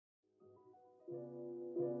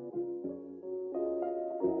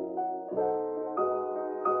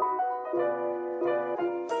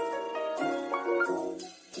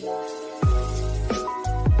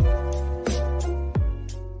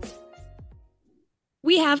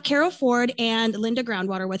We have Carol Ford and Linda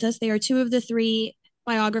Groundwater with us. They are two of the three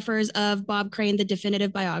biographers of Bob Crane, the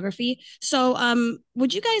Definitive Biography. So,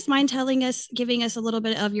 would you guys mind giving us a little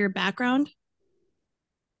bit of your background?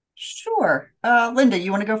 Sure. Linda,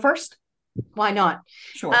 you want to go first? Why not?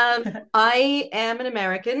 Sure. I am an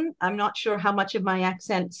American. I'm not sure how much of my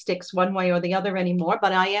accent sticks one way or the other anymore,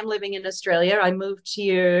 but I am living in Australia. I moved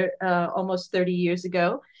here almost 30 years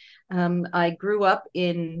ago. I grew up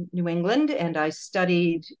in New England and I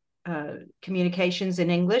studied communications in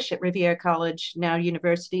English at Riviera College, now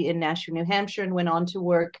University in Nashua, New Hampshire, and went on to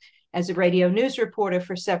work as a radio news reporter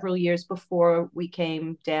for several years before we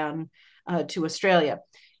came down to Australia.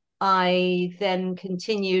 I then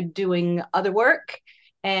continued doing other work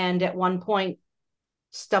and at one point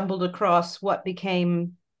stumbled across what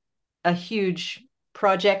became a huge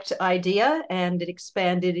project idea, and it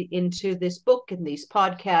expanded into this book and these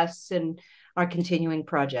podcasts and our continuing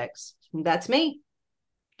projects. And that's me.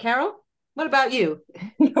 Carol, what about you?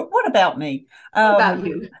 What about me? What about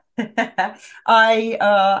you? I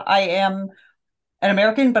am an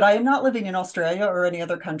American, but I am not living in Australia or any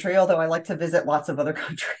other country, although I like to visit lots of other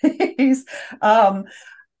countries. um,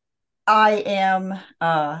 I am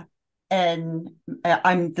and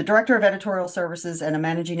I'm the director of editorial services and a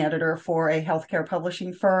managing editor for a healthcare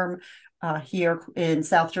publishing firm here in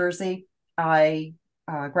South Jersey. I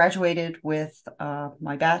graduated with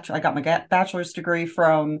I got my bachelor's degree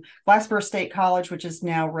from Glassboro State College, which is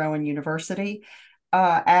now Rowan University.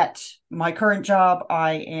 At my current job,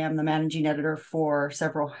 I am the managing editor for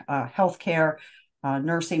several healthcare,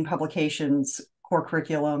 nursing publications, core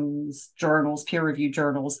curriculums, journals, peer-reviewed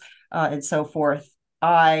journals, and so forth.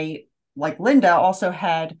 I, like Linda, also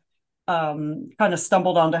had kind of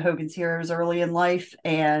stumbled onto Hogan's Heroes early in life,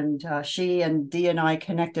 and she and Dee and I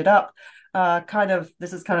connected up.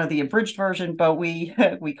 This is kind of the abridged version, but we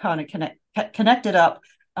we kind of connected up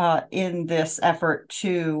in this effort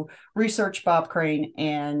to research Bob Crane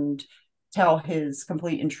and tell his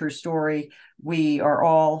complete and true story. We are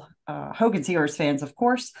all Hogan's Heroes fans, of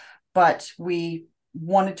course, but we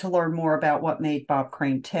wanted to learn more about what made Bob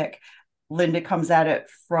Crane tick. Linda comes at it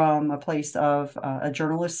from a place of a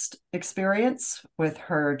journalist experience with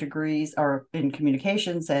her degrees are in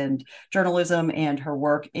communications and journalism and her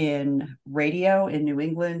work in radio in New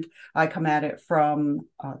England. I come at it from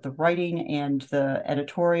the writing and the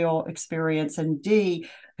editorial experience. And Dee,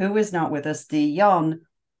 who is not with us, Dee Young,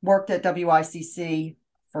 worked at WICC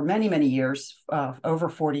for many, many years, over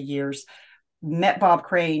 40 years, met Bob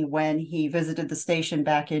Crane when he visited the station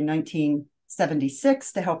back in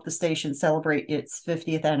 1976 to help the station celebrate its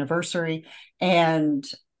 50th anniversary, and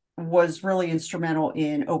was really instrumental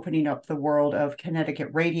in opening up the world of Connecticut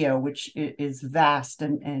radio, which is vast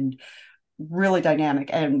and really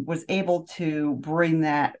dynamic, and was able to bring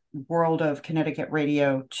that world of Connecticut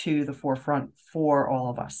radio to the forefront for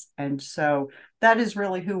all of us. And so that is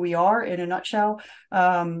really who we are in a nutshell.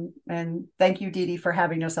 And thank you, Didi, for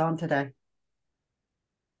having us on today.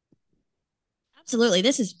 Absolutely.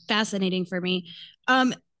 This is fascinating for me.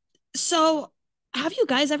 So have you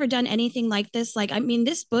guys ever done anything like this? Like, I mean,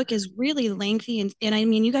 this book is really lengthy and I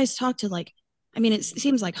mean, you guys talk to it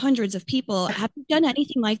seems like hundreds of people. Have you done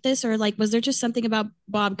anything like this? Or like, was there just something about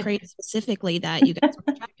Bob Crane specifically that you guys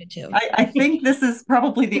were attracted to? I think this is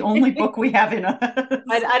probably the only book we have in us.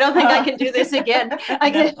 I don't think I can do this again.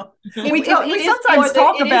 I can, No. it, We, it, we it is sometimes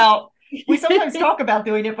talk it is about we sometimes talk about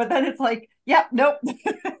doing it, but then it's like, yeah, nope.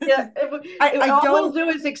 yeah, I all we'll don't. do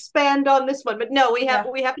is expand on this one, but no, Yeah,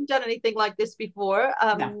 we haven't done anything like this before.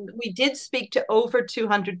 no. We did speak to over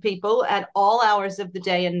 200 people at all hours of the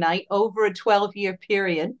day and night over a 12-year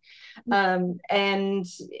period, and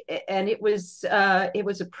it was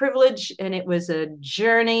a privilege, and it was a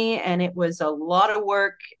journey, and it was a lot of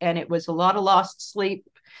work, and it was a lot of lost sleep,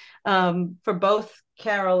 for both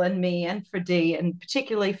Carol and me, and for Dee, and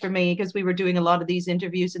particularly for me, because we were doing a lot of these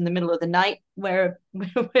interviews in the middle of the night, where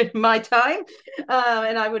with my time,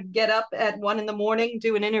 and I would get up at 1 in the morning,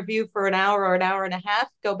 do an interview for an hour or an hour and a half,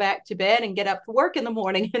 go back to bed, and get up for work in the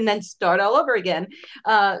morning, and then start all over again.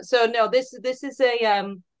 So no, this is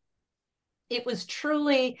it was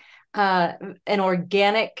truly an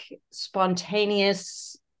organic,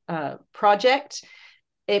 spontaneous project.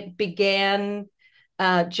 It began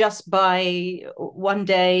just by one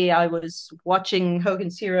day I was watching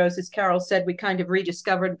Hogan's Heroes. As Carol said, we kind of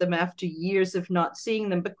rediscovered them after years of not seeing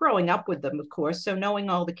them, but growing up with them, of course, so knowing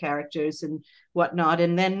all the characters and whatnot.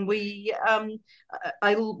 And then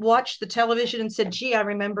I watched the television and said, gee, I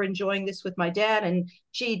remember enjoying this with my dad, and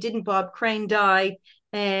gee, didn't Bob Crane die?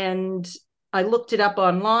 And I looked it up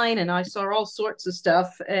online and I saw all sorts of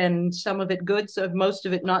stuff, and some of it good, so most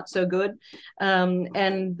of it not so good.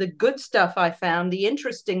 And the good stuff I found, the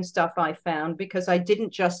interesting stuff I found, because I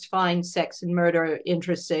didn't just find sex and murder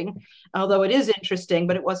interesting, although it is interesting,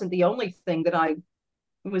 but it wasn't the only thing that I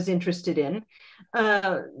was interested in.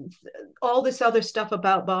 Uh, all this other stuff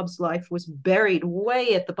about Bob's life was buried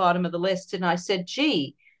way at the bottom of the list. And I said,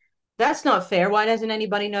 gee, that's not fair. Why doesn't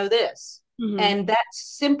anybody know this? Mm-hmm. And that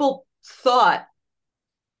simple thought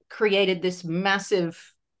created this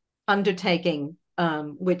massive undertaking,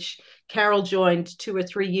 which Carol joined 2 or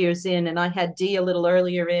 3 years in, and I had Dee a little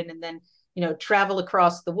earlier in, and then, travel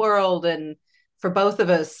across the world, and for both of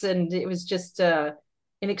us. And it was just an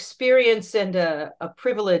experience and a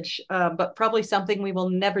privilege, but probably something we will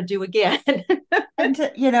never do again. And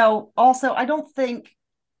also, I don't think,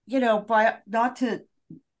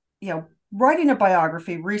 writing a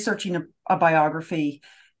biography, researching a biography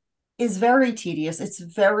is very tedious. It's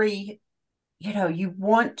very, you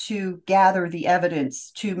want to gather the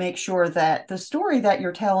evidence to make sure that the story that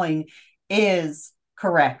you're telling is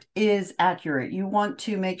correct, is accurate. You want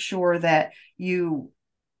to make sure that you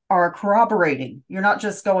are corroborating. You're not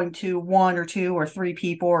just going to 1 or 2 or 3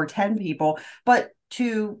 people or 10 people, but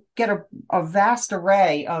to get a vast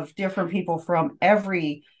array of different people from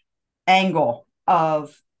every angle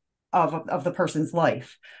of the person's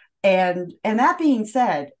life. And that being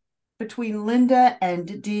said, between Linda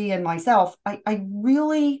and Dee and myself, I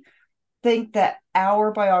really think that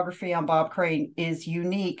our biography on Bob Crane is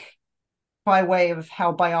unique by way of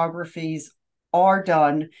how biographies are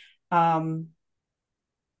done by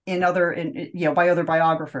other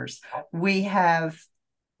biographers. We have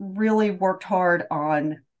really worked hard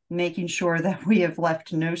on making sure that we have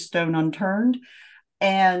left no stone unturned.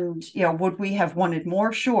 And, would we have wanted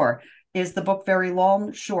more? Sure. Is the book very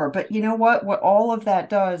long? Sure. But you know what? What all of that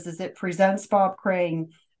does is it presents Bob Crane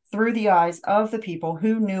through the eyes of the people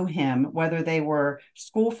who knew him, whether they were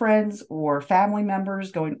school friends or family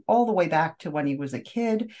members going all the way back to when he was a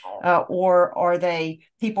kid, or are they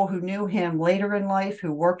people who knew him later in life,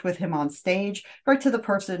 who worked with him on stage, right to the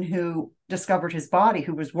person who discovered his body,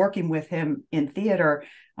 who was working with him in theater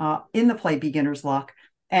in the play Beginner's Luck,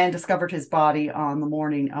 and discovered his body on the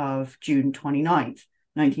morning of June 29th,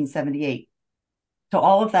 1978. So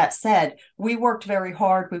all of that said, we worked very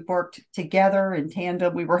hard. We worked together in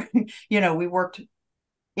tandem. We worked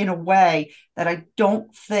in a way that I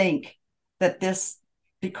don't think that this,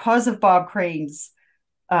 because of Bob Crane's,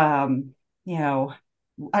 I don't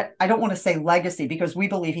want to say legacy, because we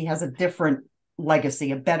believe he has a different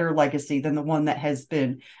legacy, a better legacy than the one that has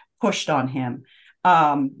been pushed on him.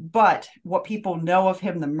 But what people know of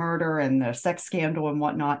him, the murder and the sex scandal and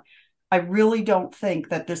whatnot, I really don't think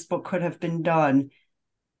that this book could have been done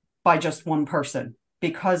by just one person,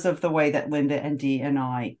 because of the way that Linda and Dee and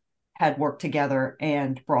I had worked together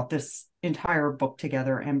and brought this entire book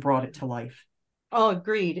together and brought it to life. Oh,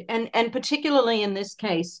 agreed. And particularly in this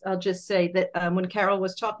case, I'll just say that when Carol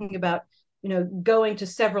was talking about, going to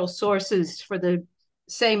several sources for the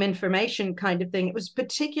same information kind of thing, it was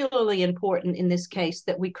particularly important in this case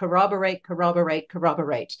that we corroborate,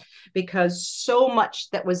 because so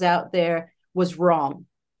much that was out there was wrong.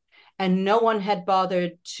 And no one had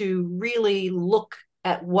bothered to really look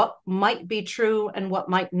at what might be true and what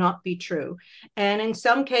might not be true. And in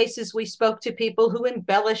some cases, we spoke to people who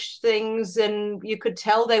embellished things, and you could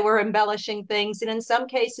tell they were embellishing things. And in some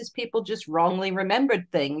cases, people just wrongly remembered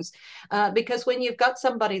things. Because when you've got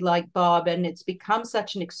somebody like Bob, and it's become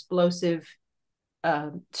such an explosive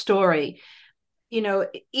story,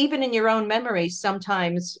 even in your own memories,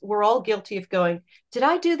 sometimes we're all guilty of going, did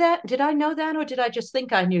I do that? Did I know that? Or did I just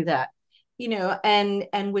think I knew that?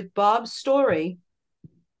 And with Bob's story,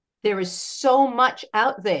 there is so much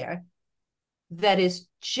out there that is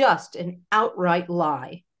just an outright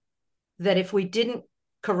lie, that if we didn't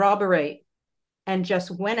corroborate and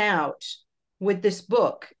just went out with this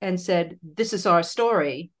book and said, this is our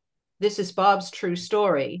story, this is Bob's true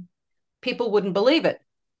story, people wouldn't believe it.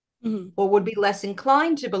 Mm-hmm. Or would be less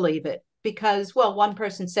inclined to believe it because, well, one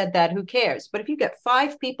person said that, who cares? But if you get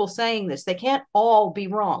 5 people saying this, they can't all be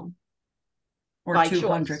wrong. Or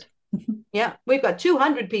 200. Yeah, we've got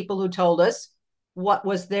 200 people who told us what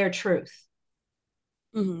was their truth.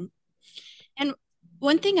 Mm-hmm. And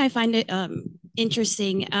one thing I find it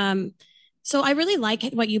interesting, so I really like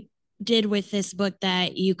what you did with this book,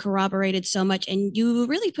 that you corroborated so much and you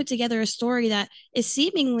really put together a story that is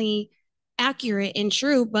seemingly accurate and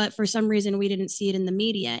true, but for some reason we didn't see it in the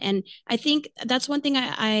media. And I think that's one thing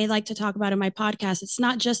I like to talk about in my podcast. It's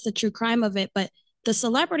not just the true crime of it, but the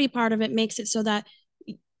celebrity part of it makes it so that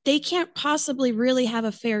they can't possibly really have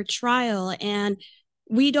a fair trial, and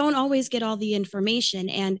we don't always get all the information.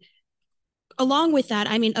 And along with that,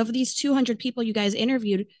 I mean, of these 200 people you guys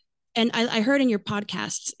interviewed, and I heard in your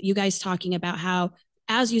podcasts you guys talking about how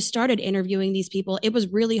as you started interviewing these people, it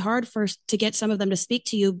was really hard to get some of them to speak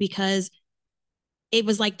to you because it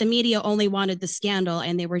was like the media only wanted the scandal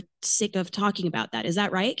and they were sick of talking about that. Is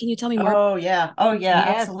that right? Can you tell me more? Oh yeah. Oh yeah,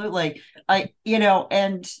 Yes. absolutely.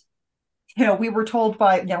 And we were told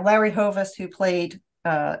by, Larry Hovis, who played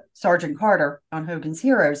Sergeant Carter on Hogan's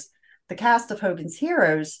Heroes, the cast of Hogan's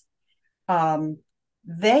Heroes,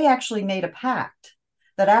 they actually made a pact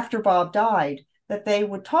that after Bob died, that they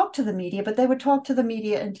would talk to the media, but they would talk to the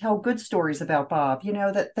media and tell good stories about Bob,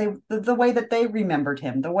 that the way that they remembered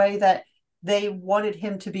him, the way that they wanted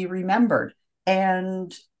him to be remembered.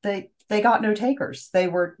 And they got no takers. They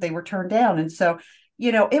were turned down. And so,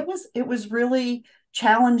 it was really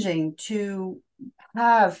challenging to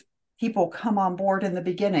have people come on board in the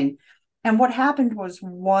beginning. And what happened was,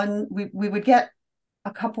 we would get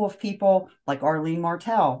a couple of people like Arlene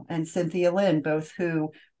Martell and Cynthia Lynn, both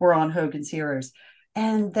who were on Hogan's Heroes.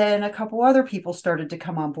 And then a couple other people started to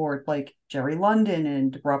come on board, like Jerry London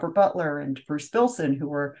and Robert Butler and Bruce Bilson, who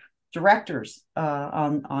were directors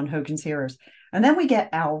on Hogan's Heroes. And then we get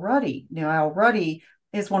Al Ruddy. Al Ruddy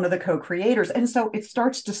is one of the co-creators. And so it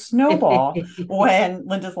starts to snowball when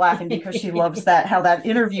Linda's laughing because she loves how that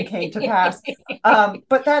interview came to pass.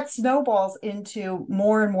 But that snowballs into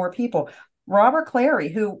more and more people. Robert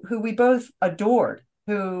Clary, who we both adored,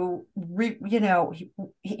 who,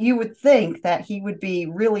 you would think that he would be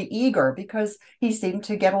really eager because he seemed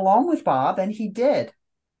to get along with Bob, and he did.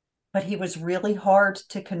 But he was really hard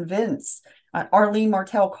to convince. Arlene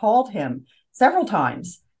Martell called him several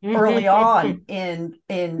times early on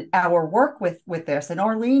in our work with this. And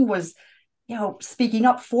Arlene was, speaking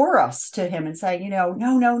up for us to him and saying,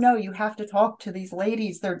 no, you have to talk to these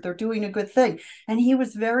ladies. They're doing a good thing. And he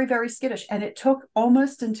was very, very skittish. And it took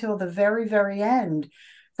almost until the very, very end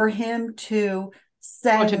for him to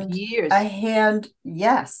send a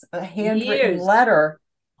handwritten letter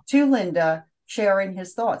to Linda sharing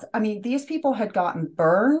his thoughts. I mean, these people had gotten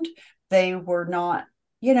burned. They were not,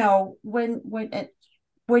 when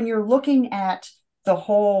you're looking at the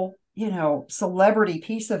whole, celebrity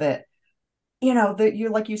piece of it, that you,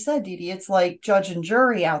 like you said, Didi, it's like judge and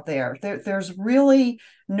jury out there. There's really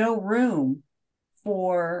no room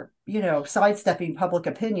for, sidestepping public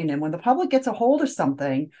opinion. And when the public gets a hold of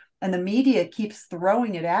something and the media keeps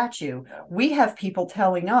throwing it at you, we have people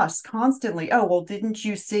telling us constantly, oh, well, didn't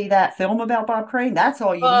you see that film about Bob Crane? That's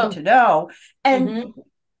all you need to know. And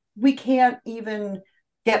we can't even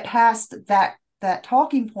get past that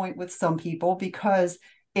talking point with some people because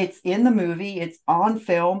it's in the movie, it's on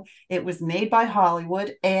film, it was made by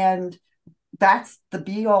Hollywood, and that's the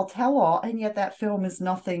be all tell all. And yet that film is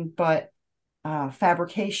nothing but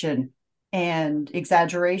fabrication and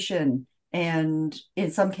exaggeration, and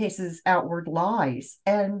in some cases outward lies.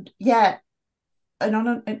 And yet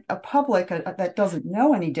a public that doesn't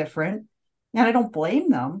know any different, and I don't blame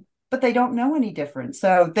them, but they don't know any different.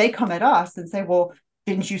 So they come at us and say, well,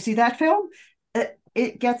 didn't you see that film?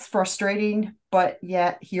 It gets frustrating, but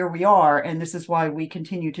yet here we are. And this is why we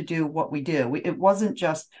continue to do what we do. It wasn't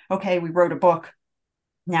just, okay, we wrote a book,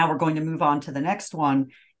 now we're going to move on to the next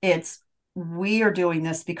one. We are doing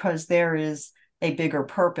this because there is a bigger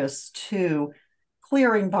purpose to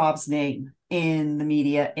clearing Bob's name in the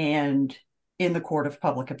media and in the court of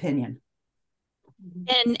public opinion.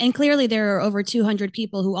 And clearly there are over 200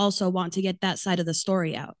 people who also want to get that side of the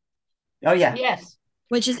story out. Oh yeah. Yes.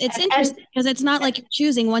 Which is, it's interesting because it's not like you're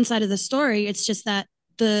choosing one side of the story. It's just that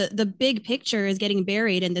the big picture is getting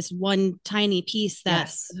buried in this one tiny piece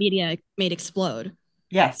that the media made explode.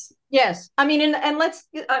 Yes. Yes. I mean, and let's,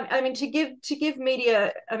 I mean, to give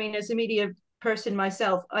media, I mean, as a media person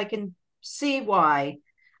myself, I can see why.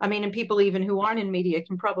 I mean, and people even who aren't in media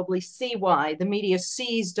can probably see why the media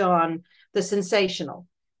seized on the sensational.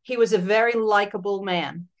 He was a very likable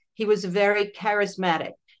man. He was very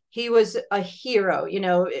charismatic. He was a hero,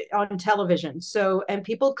 on television. So, and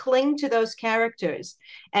people cling to those characters.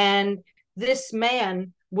 And this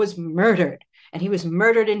man was murdered, and he was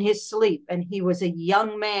murdered in his sleep, and he was a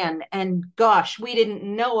young man. And gosh, we didn't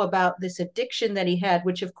know about this addiction that he had,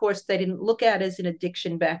 which of course they didn't look at as an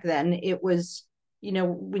addiction back then. It was,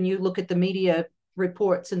 when you look at the media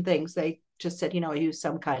reports and things, they just said, he was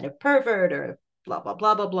some kind of pervert or blah, blah,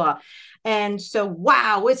 blah, blah, blah. And so,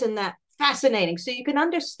 wow, isn't that fascinating? So you can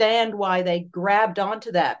understand why they grabbed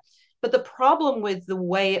onto that. But the problem with the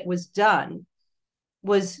way it was done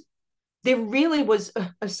was there really was,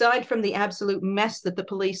 aside from the absolute mess that the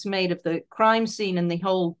police made of the crime scene and the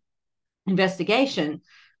whole investigation,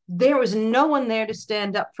 there was no one there to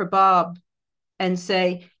stand up for Bob and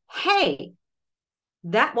say, hey,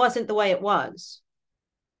 that wasn't the way it was.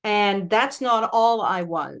 And that's not all I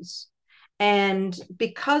was. And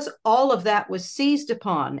because all of that was seized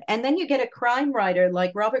upon, and then you get a crime writer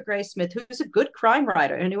like Robert Graysmith, who's a good crime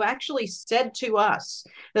writer and who actually said to us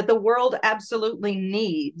that the world absolutely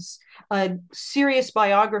needs a serious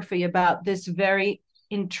biography about this very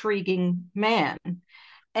intriguing man.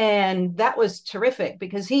 And that was terrific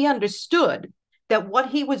because he understood that what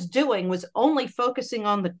he was doing was only focusing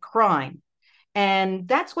on the crime. And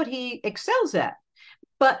that's what he excels at.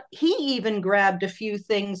 But he even grabbed a few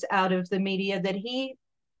things out of the media that he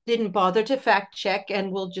didn't bother to fact check,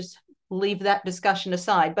 and we'll just leave that discussion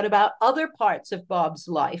aside, but about other parts of Bob's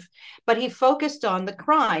life. But he focused on the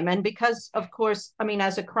crime. And because, of course, I mean,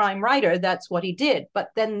 as a crime writer, that's what he did. But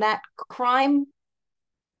then that crime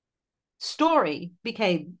story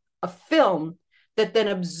became a film that then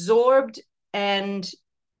absorbed and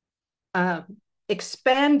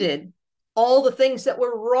expanded all the things that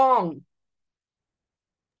were wrong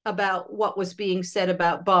about what was being said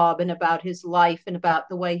about Bob and about his life and about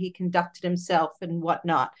the way he conducted himself and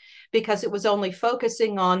whatnot, because it was only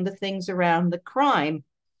focusing on the things around the crime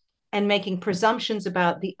and making presumptions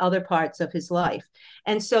about the other parts of his life.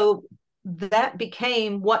 And so that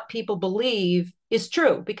became what people believe is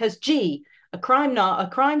true, because gee, a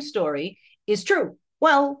crime story is true.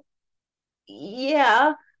 Well,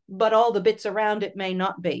 yeah, but all the bits around it may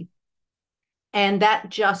not be. And that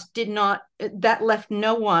just that left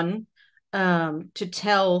no one to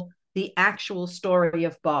tell the actual story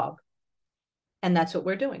of Bob. And that's what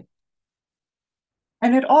we're doing.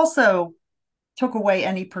 And it also took away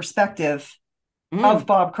any perspective of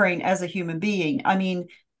Bob Crane as a human being. I mean,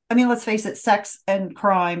 let's face it, sex and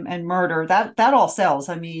crime and murder, that all sells.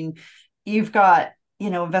 I mean, you've got,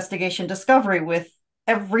 Investigation Discovery with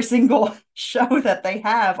every single show that they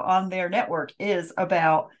have on their network is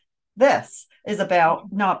about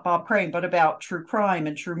not Bob Crane, but about true crime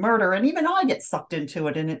and true murder. And even I get sucked into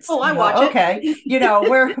it, and it's I watch okay,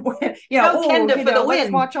 we're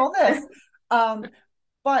let's watch all this.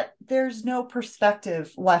 But there's no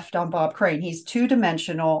perspective left on Bob Crane. He's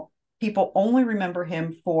two-dimensional. People only remember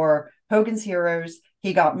him for Hogan's Heroes.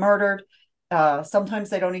 He got murdered. Sometimes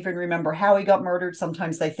they don't even remember how he got murdered.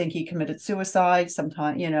 Sometimes they think he committed suicide.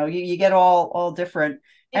 Sometimes, you get all different.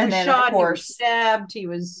 He was shot, of course, he was stabbed, he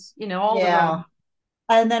was, all the wrong.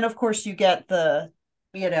 And then, of course, you get the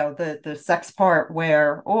sex part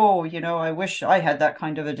where, I wish I had that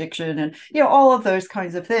kind of addiction, and, all of those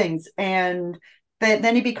kinds of things. And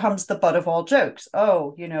then he becomes the butt of all jokes.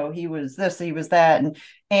 Oh, he was this, he was that.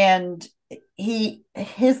 And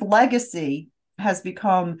his legacy has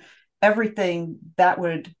become everything that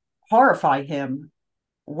would horrify him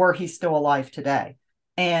were he still alive today.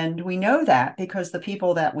 And we know that because the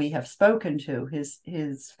people that we have spoken to,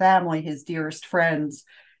 his family, his dearest friends,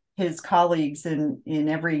 his colleagues in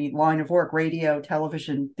every line of work, radio,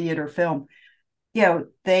 television, theater, film,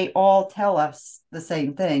 they all tell us the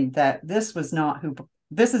same thing, that this is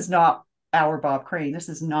not our Bob Crane. This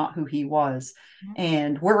is not who he was.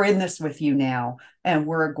 And we're in this with you now, and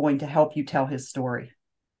we're going to help you tell his story.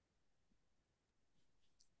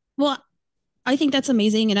 Well, I think that's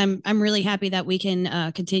amazing, and I'm really happy that we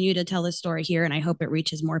can continue to tell this story here, and I hope it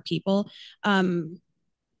reaches more people. Oh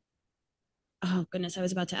goodness, I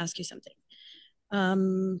was about to ask you something.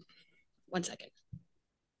 1 second.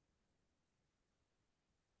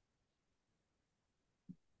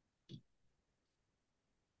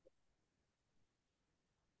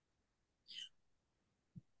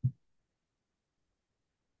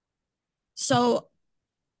 So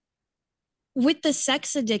with the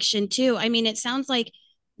sex addiction too, I mean, it sounds like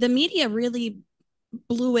the media really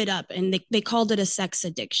blew it up, and they called it a sex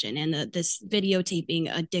addiction and this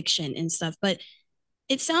videotaping addiction and stuff. But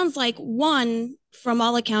it sounds like, one, from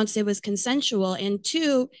all accounts, it was consensual, and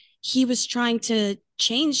two, he was trying to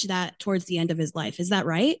change that towards the end of his life. Is that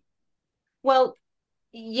right? Well,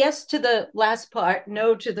 yes to the last part,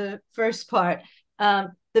 no to the first part.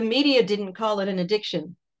 The media didn't call it an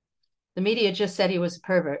addiction. The media just said he was a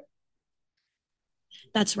pervert.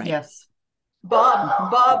 That's right. Yes.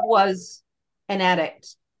 Bob was an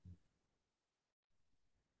addict.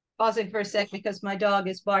 Pausing for a sec because my dog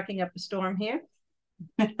is barking up a storm here.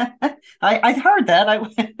 I heard that.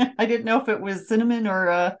 I didn't know if it was Cinnamon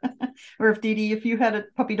or if Didi, if you had a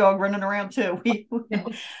puppy dog running around too.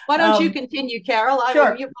 Why don't you continue, Carol? I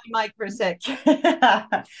will mute my mic for a sec.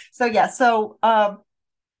 So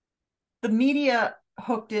the media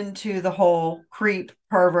hooked into the whole creep,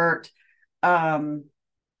 pervert, um,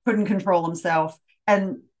 couldn't control himself.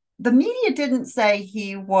 And the media didn't say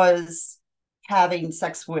he was having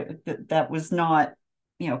sex with that was not,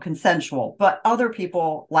 consensual, but other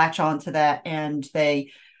people latch on to that, and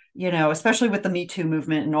they, especially with the Me Too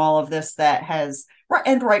movement and all of this that has,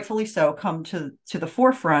 and rightfully so, come to the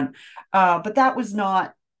forefront. But that was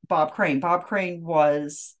not Bob Crane. Bob Crane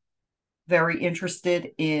was very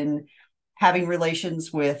interested in having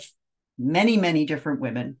relations with many, many different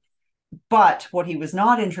women. But what he was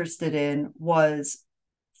not interested in was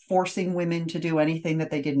forcing women to do anything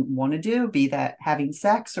that they didn't want to do, be that having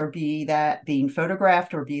sex, or be that being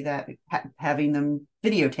photographed, or be that having them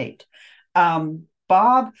videotaped.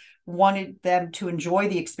 Bob wanted them to enjoy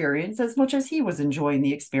the experience as much as he was enjoying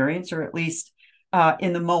the experience, or at least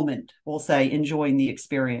in the moment, we'll say, enjoying the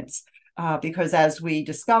experience. Because as we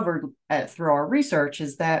discovered through our research,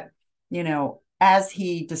 is that, as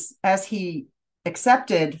he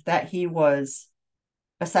accepted that he was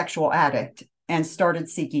a sexual addict and started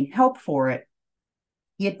seeking help for it,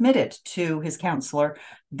 he admitted to his counselor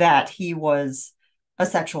that he was a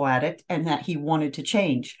sexual addict and that he wanted to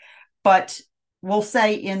change. But we'll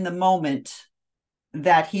say in the moment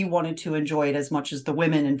that he wanted to enjoy it as much as the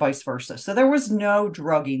women, and vice versa. So there was no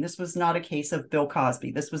drugging. This was not a case of Bill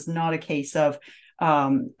Cosby. This was not a case of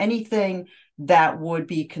anything that would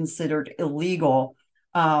be considered illegal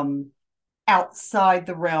outside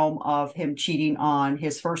the realm of him cheating on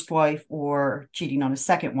his first wife or cheating on his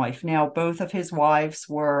second wife. Now, both of his wives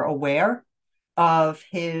were aware of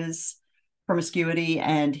his promiscuity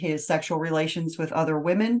and his sexual relations with other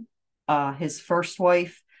women. His first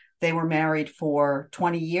wife, they were married for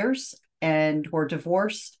 20 years and were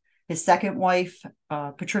divorced. His second wife,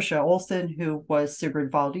 Patricia Olson, who was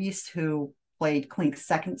Sigrid Valdez, who played Klink's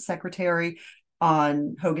second secretary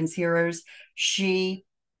on Hogan's Heroes, she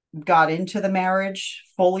got into the marriage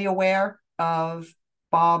fully aware of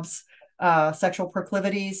Bob's sexual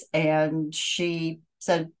proclivities. And she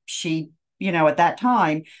said she, at that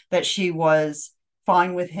time, that she was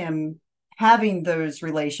fine with him having those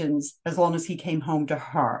relations as long as he came home to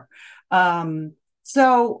her.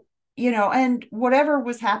 So, and whatever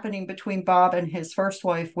was happening between Bob and his first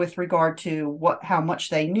wife with regard to how much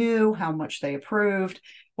they knew, how much they approved,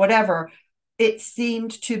 whatever, it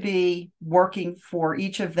seemed to be working for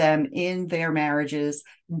each of them in their marriages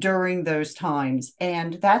during those times.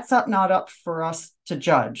 And that's not up for us to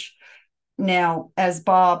judge. Now, as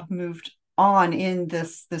Bob moved on in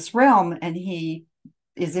this realm, and he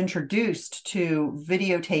is introduced to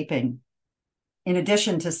videotaping in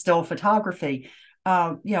addition to still photography,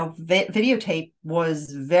 videotape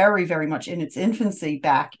was very, very much in its infancy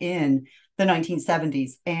back in the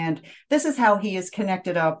 1970s. And this is how he is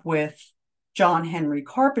connected up with John Henry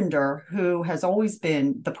Carpenter, who has always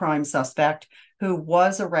been the prime suspect, who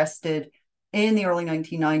was arrested in the early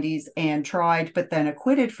 1990s and tried, but then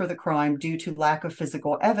acquitted for the crime due to lack of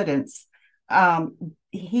physical evidence.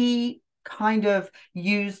 He kind of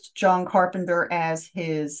used John Carpenter as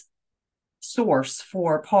his source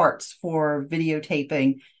for parts for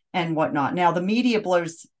videotaping and whatnot. Now, the media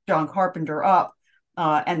blows John Carpenter up,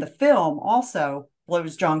 and the film also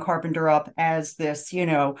blows John Carpenter up as this,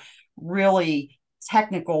 really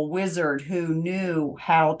technical wizard who knew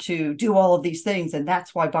how to do all of these things. And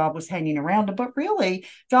that's why Bob was hanging around him. But really,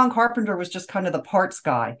 John Carpenter was just kind of the parts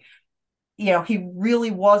guy. He really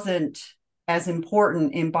wasn't as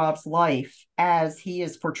important in Bob's life as he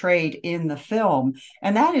is portrayed in the film.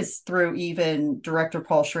 And that is through even director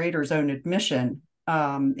Paul Schrader's own admission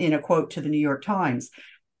in a quote to the New York Times.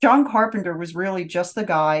 John Carpenter was really just the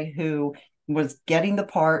guy who was getting the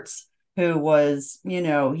parts, who was,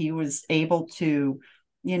 he was able to,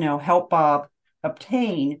 help Bob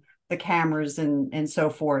obtain the cameras and so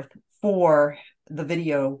forth for the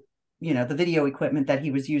video, the video equipment that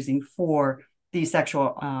he was using for these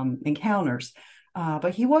sexual encounters.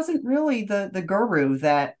 But he wasn't really the guru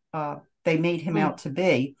that they made him out to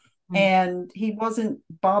be. And he wasn't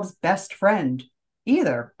Bob's best friend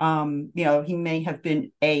either. He may have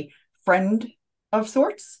been a friend of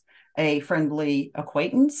sorts, a friendly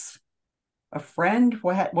acquaintance, a friend,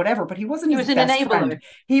 whatever, but he wasn't his best friend.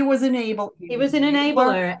 He was an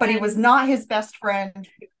enabler, but he was not his best friend.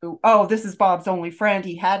 This is Bob's only friend.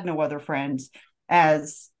 He had no other friends,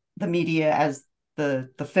 as the media, as the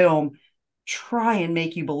film try and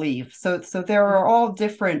make you believe. So there are all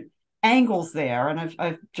different angles there, and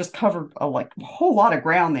I've just covered a whole lot of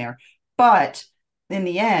ground there. But in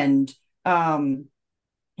the end, John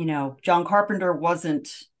Carpenter wasn't,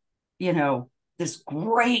 this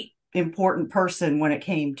great important person when it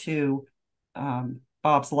came to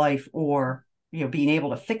Bob's life or being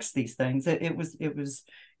able to fix these things. It was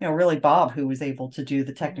really Bob who was able to do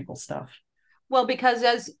the technical stuff. Well, because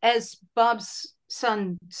as Bob's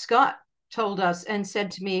son Scott told us and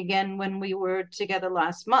said to me again when we were together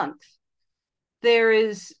last month, there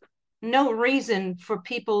is no reason for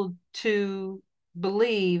people to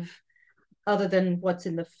believe, other than what's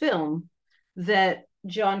in the film, that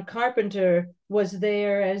John Carpenter was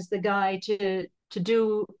there as the guy to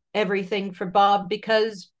do everything for Bob,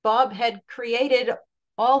 because Bob had created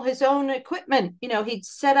all his own equipment. He'd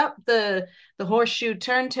set up the horseshoe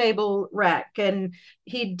turntable rack, and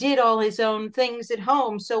he did all his own things at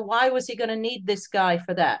home. So why was he going to need this guy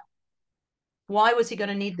for that? Why was he going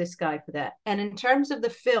to need this guy for that? And in terms of the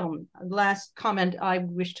film, last comment I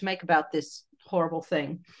wish to make about this horrible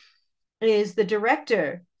thing is the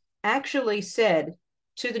director actually said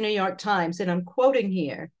to the New York Times, and I'm quoting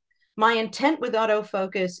here, "My intent with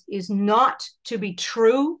autofocus is not to be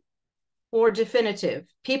true or definitive.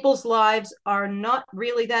 People's lives are not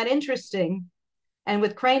really that interesting. And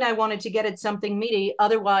with Crane, I wanted to get at something meaty.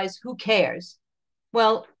 Otherwise, who cares?"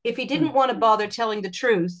 Well, if he didn't want to bother telling the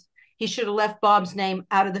truth, he should have left Bob's name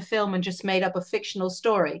out of the film and just made up a fictional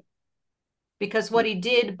story. Because what he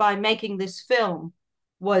did by making this film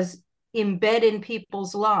was embed in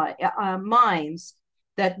people's minds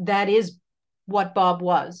that is what Bob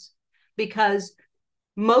was. Because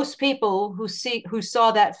most people who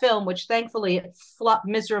saw that film, which thankfully it flopped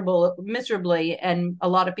miserably, and a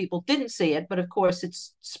lot of people didn't see it, but of course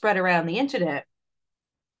it's spread around the internet,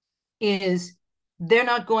 is they're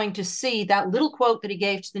not going to see that little quote that he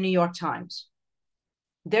gave to the New York Times.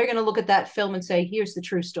 They're going to look at that film and say, here's the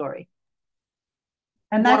true story.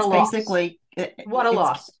 And that's basically what a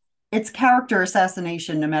loss. It's character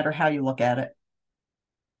assassination, no matter how you look at it.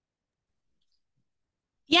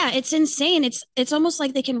 Yeah, it's insane. It's almost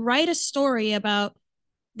like they can write a story about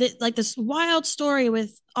this wild story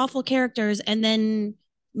with awful characters and then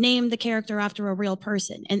name the character after a real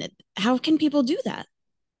person. And how can people do that?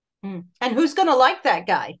 And who's going to like that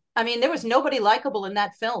guy? I mean, there was nobody likable in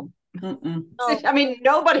that film. Oh. I mean,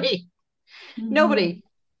 nobody. Mm-hmm. Nobody.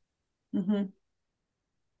 Mm-hmm.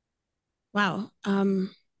 Wow.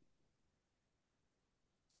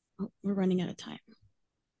 We're running out of time.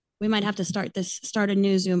 We might have to start a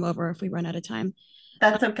new Zoom over if we run out of time.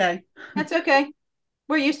 That's okay. That's okay.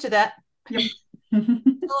 We're used to that. Yep.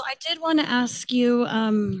 Well, I did want to ask you,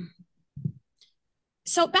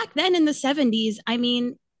 so back then in the 70s, I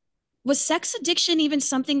mean, was sex addiction even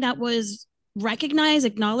something that was recognized,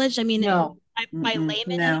 acknowledged? I mean, no. by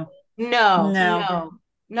laymen? No,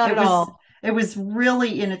 not at all. It was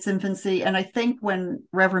really in its infancy. And I think when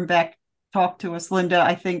Reverend Beck talked to us, Linda,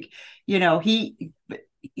 I think, he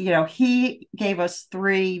gave us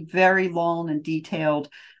 3 very long and detailed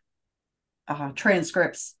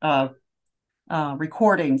transcripts of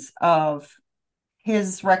recordings of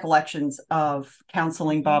his recollections of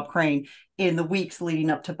counseling Bob Crane in the weeks leading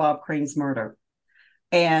up to Bob Crane's murder.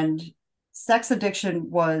 And sex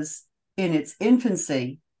addiction was in its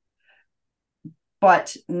infancy,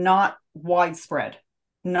 but not widespread,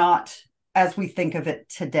 not as we think of it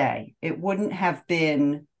today. It wouldn't have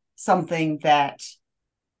been something that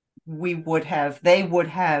they would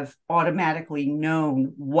have automatically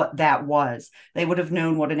known what that was. They would have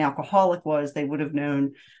known what an alcoholic was. They would have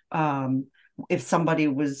known if somebody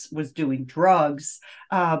was doing drugs,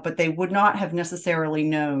 but they would not have necessarily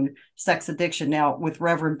known sex addiction. Now, with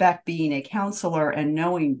Reverend Beck being a counselor and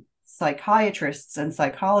knowing psychiatrists and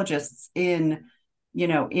psychologists he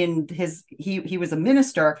was a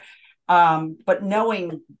minister, but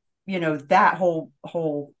knowing, that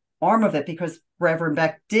whole arm of it, because Reverend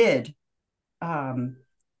Beck did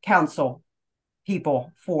counsel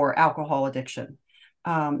people for alcohol addiction.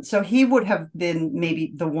 So he would have been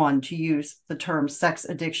maybe the one to use the term sex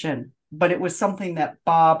addiction, but it was something that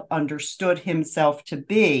Bob understood himself to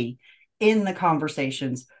be in the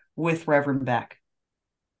conversations with Reverend Beck.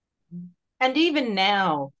 And even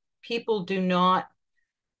now, people do not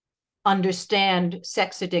understand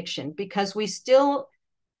sex addiction, because we still,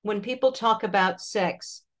 when people talk about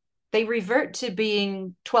sex, they revert to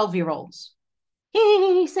being 12-year-olds.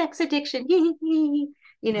 Sex addiction.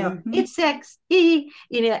 It's sex.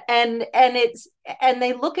 And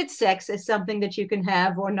they look at sex as something that you can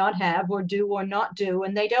have or not have, or do or not do,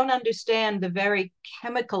 and they don't understand the very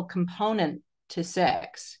chemical component to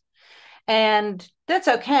sex. And that's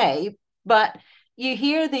okay, but you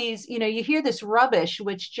hear this rubbish,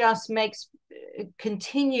 which just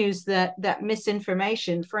continues that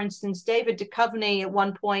misinformation. For instance, David Duchovny at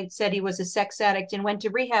one point said he was a sex addict and went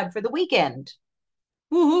to rehab for the weekend.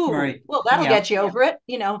 Woohoo. Right. Well, that'll Yeah. get you over it.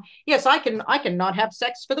 Yes, I can not have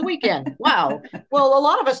sex for the weekend. Wow. Well, a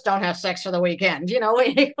lot of us don't have sex for the weekend, you know,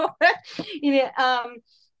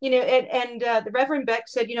 the Reverend Beck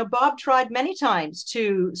said, Bob tried many times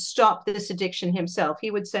to stop this addiction himself.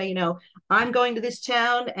 He would say, I'm going to this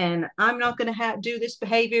town and I'm not going to do this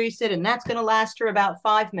behavior. He said, and that's going to last for about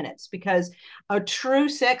 5 minutes, because a true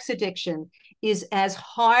sex addiction is as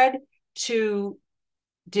hard to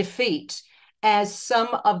defeat as some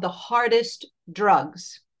of the hardest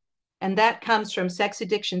drugs. And that comes from sex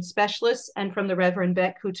addiction specialists and from the Reverend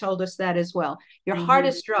Beck, who told us that as well. Your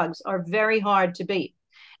hardest drugs are very hard to beat,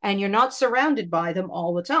 and you're not surrounded by them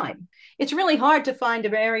all the time. It's really hard to find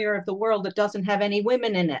an area of the world that doesn't have any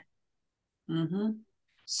women in it.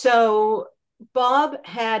 So Bob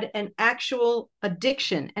had an actual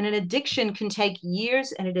addiction, and an addiction can take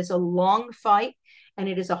years, and it is a long fight, and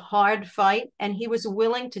it is a hard fight, and he was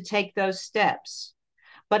willing to take those steps.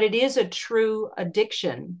 But it is a true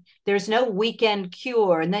addiction. There's no weekend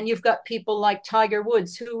cure. And then you've got people like Tiger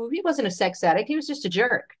Woods, who he wasn't a sex addict. He was just a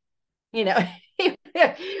jerk, you know.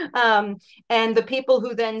 And the people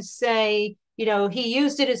who then say, he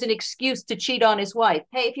used it as an excuse to cheat on his wife.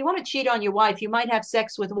 Hey, if you want to cheat on your wife, you might have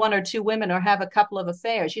sex with one or two women or have a couple of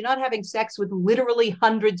affairs. You're not having sex with literally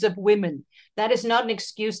hundreds of women. That is not an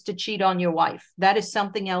excuse to cheat on your wife. That is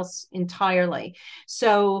something else entirely.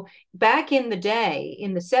 So back in the day,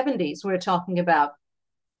 in the 70s, we're talking about,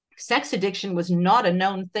 sex addiction was not a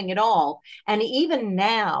known thing at all. And even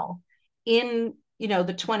now, in the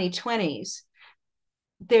 2020s,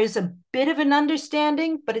 there's a bit of an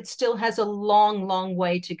understanding, but it still has a long, long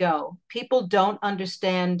way to go. People don't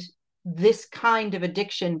understand this kind of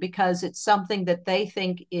addiction because it's something that they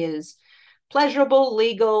think is pleasurable,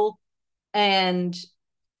 legal, and,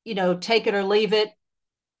 take it or leave it.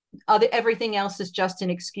 Everything else is just an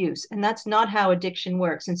excuse. And that's not how addiction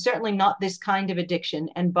works, and certainly not this kind of addiction.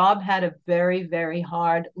 And Bob had a very, very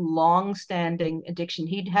hard, long-standing addiction.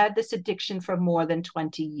 He'd had this addiction for more than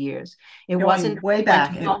 20 years. It wasn't way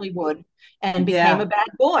back in Hollywood and became a bad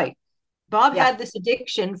boy. Bob had this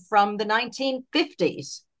addiction from the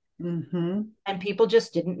 1950s. And people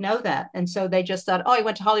just didn't know that. And so they just thought, oh, he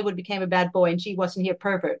went to Hollywood, became a bad boy, and gee, wasn't he a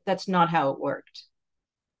pervert? That's not how it worked.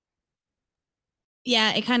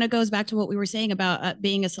 Yeah, it kind of goes back to what we were saying about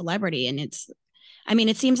being a celebrity. And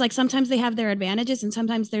it seems like sometimes they have their advantages and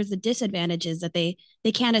sometimes there's the disadvantages, that they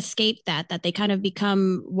can't escape that they kind of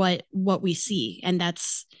become what we see. And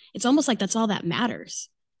it's almost like that's all that matters,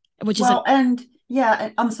 which is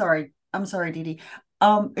I'm sorry, Didi.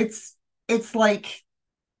 It's like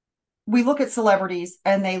we look at celebrities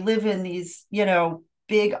and they live in these,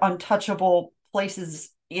 big untouchable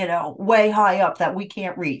places, way high up that we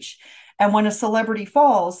can't reach. And when a celebrity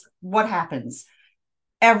falls, what happens?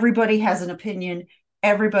 Everybody has an opinion.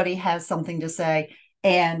 Everybody has something to say.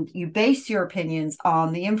 And you base your opinions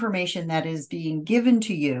on the information that is being given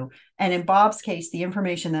to you. And in Bob's case, the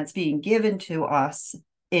information that's being given to us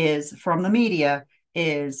is from the media,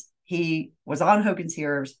 is he was on Hogan's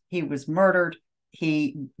Heroes. He was murdered.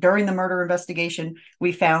 During the murder investigation,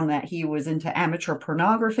 we found that he was into amateur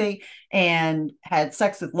pornography and had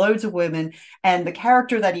sex with loads of women. And the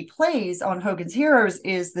character that he plays on Hogan's Heroes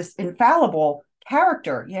is this infallible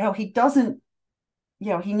character. He doesn't,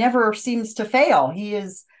 he never seems to fail. He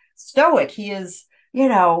is stoic. He is,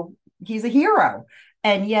 he's a hero.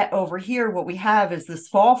 And yet over here, what we have is this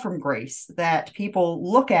fall from grace that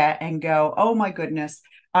people look at and go, oh my goodness,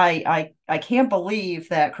 I can't believe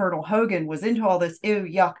that Colonel Hogan was into all this. Ew,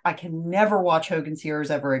 yuck. I can never watch Hogan's Heroes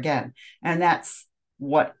ever again. And that's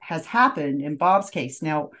what has happened in Bob's case.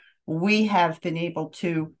 Now, we have been able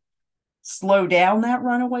to slow down that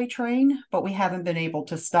runaway train, but we haven't been able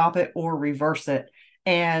to stop it or reverse it.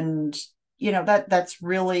 And, that's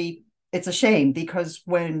really, it's a shame, because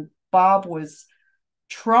when Bob was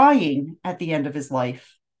trying at the end of his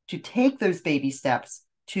life to take those baby steps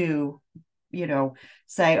to,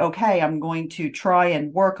 say, okay, I'm going to try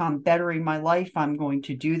and work on bettering my life. I'm going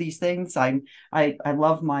to do these things. I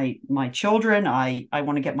love my children. I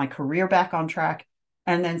want to get my career back on track.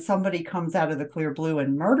 And then somebody comes out of the clear blue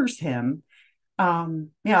and murders him.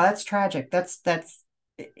 That's tragic.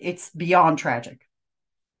 It's beyond tragic.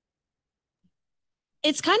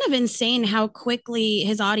 It's kind of insane how quickly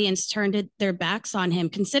his audience turned their backs on him,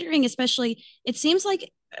 considering, especially, it seems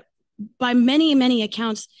like by many, many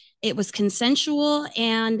accounts, it was consensual.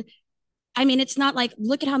 And it's not like,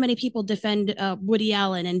 look at how many people defend Woody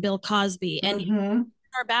Allen and Bill Cosby and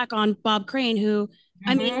are back on Bob Crane, who,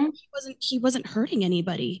 he wasn't hurting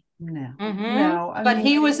anybody. No. But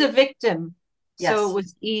he was a victim. Yes. So it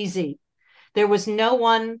was easy. There was no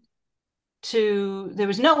one there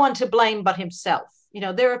was no one to blame but himself.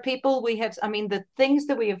 There are people the things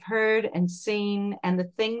that we have heard and seen, and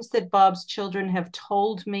the things that Bob's children have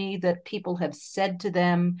told me that people have said to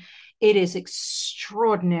them, it is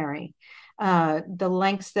extraordinary, the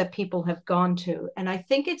lengths that people have gone to. And I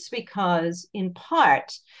think it's because, in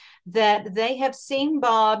part, that they have seen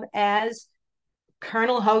Bob as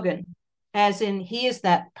Colonel Hogan, as in he is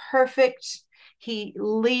that perfect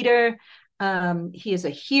leader. He is a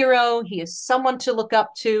hero. He is someone to look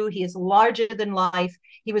up to. He is larger than life.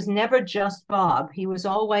 He was never just Bob. He was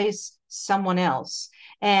always someone else.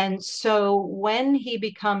 And so when he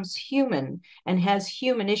becomes human and has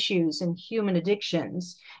human issues and human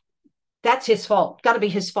addictions, that's his fault. Got to be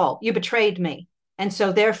his fault. You betrayed me. And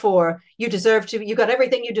so therefore you got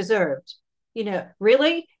everything you deserved.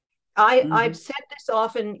 Really? I've said this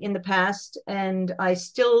often in the past, and I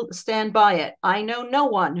still stand by it. I know no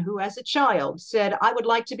one who, as a child, said, I would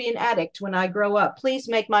like to be an addict when I grow up. Please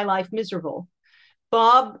make my life miserable.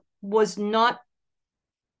 Bob was not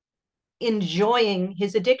enjoying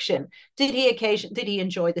his addiction. Did he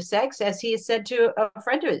enjoy the sex? As he has said to a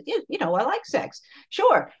friend of his, I like sex.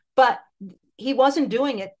 Sure. But he wasn't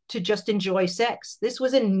doing it to just enjoy sex. This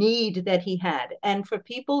was a need that he had. And for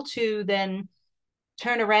people to then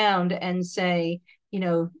turn around and say,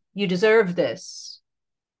 you deserve this,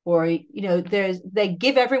 or they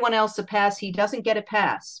give everyone else a pass, he doesn't get a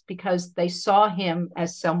pass, because they saw him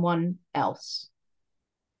as someone else.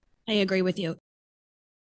 I agree with you.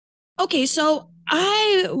 Okay, so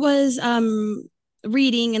I was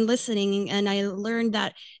reading and listening, and I learned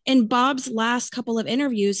that in Bob's last couple of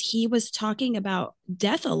interviews, he was talking about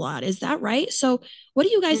death a lot. Is that right? So what do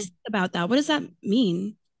you guys think about that? What does that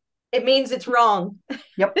mean? It means it's wrong.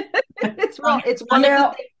 Yep. It's wrong. It's one of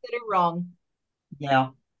the things that are wrong.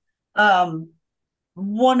 Yeah.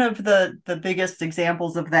 One of the biggest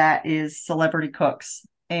examples of that is Celebrity Cooks.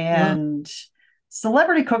 And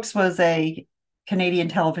Celebrity Cooks was a Canadian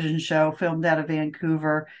television show filmed out of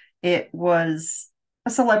Vancouver. It was a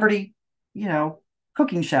celebrity,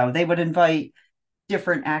 cooking show. They would invite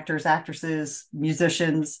different actors, actresses,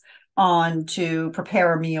 musicians on to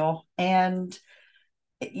prepare a meal, and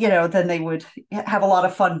then they would have a lot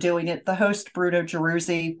of fun doing it. The host, Bruno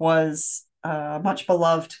Geruzzi, was a much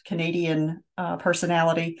beloved Canadian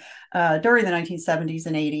personality during the 1970s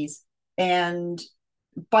and 80s. And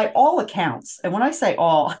by all accounts, and when I say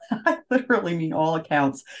all, I literally mean all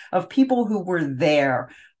accounts of people who were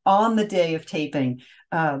there on the day of taping,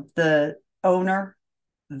 the owner,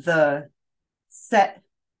 the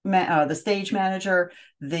the stage manager,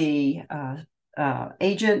 the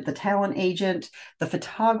agent, the talent agent, the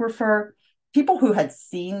photographer, people who had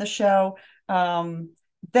seen the show,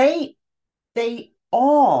 they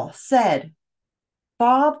all said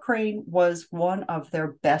Bob Crane was one of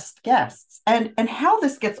their best guests. And how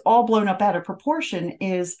this gets all blown up out of proportion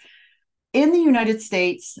is, in the United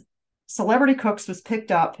States, Celebrity Cooks was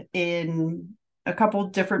picked up in a couple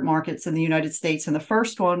different markets in the United States. And the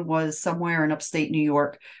first one was somewhere in upstate New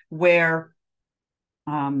York, where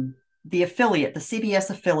the affiliate, the CBS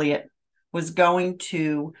affiliate, was going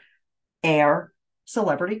to air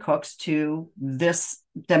Celebrity Cooks to this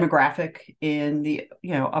demographic in the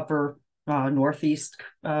upper northeast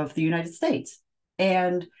of the United States.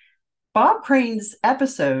 And Bob Crane's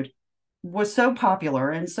episode was so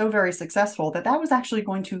popular and so very successful that was actually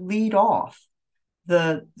going to lead off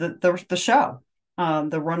the show,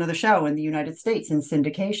 the run of the show in the United States in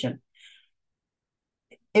syndication.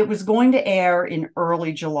 It was going to air in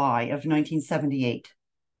early July of 1978.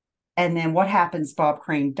 And then what happens? Bob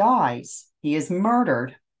Crane dies. He is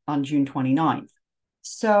murdered on June 29th.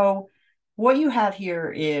 So what you have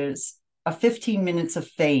here is a 15 minutes of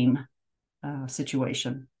fame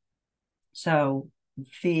situation. So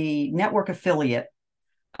the network affiliate,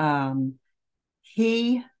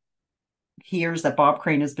 he hears that Bob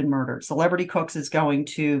Crane has been murdered. Celebrity Cooks is going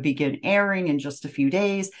to begin airing in just a few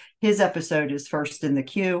days. His episode is first in the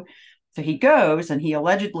queue. So he goes and he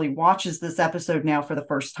allegedly watches this episode now for the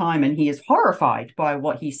first time, and he is horrified by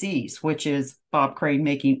what he sees, which is Bob Crane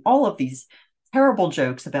making all of these terrible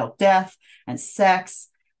jokes about death and sex.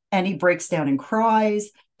 And he breaks down and cries,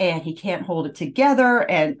 and he can't hold it together.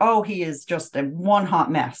 And he is just a one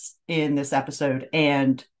hot mess in this episode.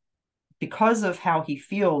 And because of how he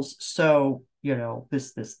feels, so,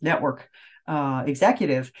 this network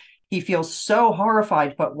executive, he feels so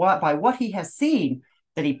horrified by what he has seen,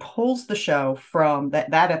 that he pulls the show from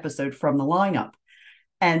that episode from the lineup.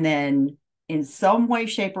 And then in some way,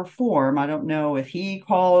 shape, or form, I don't know if he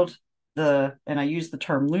called and I use the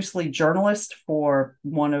term loosely, journalist for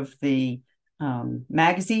one of the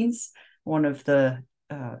magazines, one of the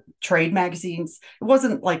trade magazines. It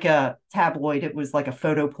wasn't like a tabloid. It was like a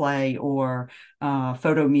photo play or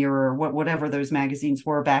photo mirror, whatever those magazines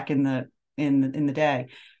were back in the day.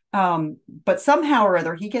 But somehow or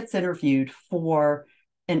other, he gets interviewed for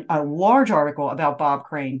a large article about Bob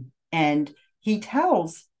Crane, and he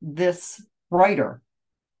tells this writer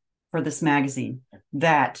for this magazine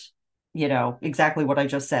that, exactly what I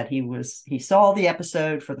just said. He saw the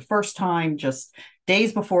episode for the first time just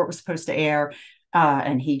days before it was supposed to air.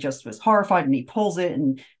 And he just was horrified, and he pulls it,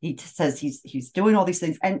 and he says he's doing all these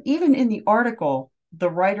things. And even in the article, the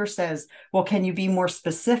writer says, well, can you be more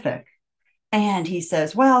specific? And he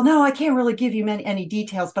says, well, no, I can't really give you any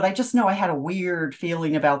details, but I just know I had a weird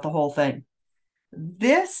feeling about the whole thing.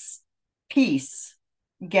 This piece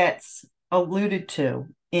gets alluded to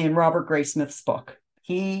in Robert Graysmith's book.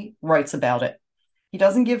 He writes about it. He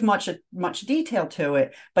doesn't give much detail to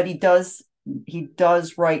it, but he does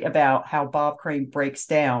write about how Bob Crane breaks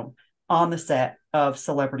down on the set of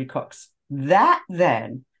Celebrity Cooks. That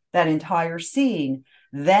entire scene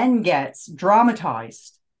then gets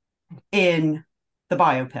dramatized in the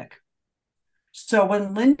biopic. So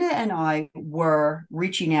when Linda and I were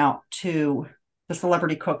reaching out to the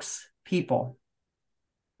Celebrity Cooks people,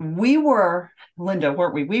 we were, Linda,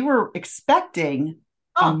 weren't we? We were expecting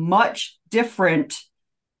a much different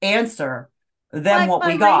answer than what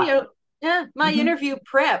we got. My interview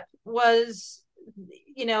prep was,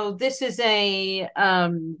 this is a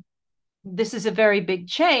very big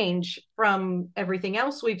change from everything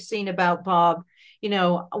else we've seen about Bob.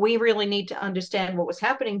 We really need to understand what was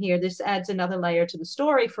happening here. This adds another layer to the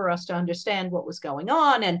story for us to understand what was going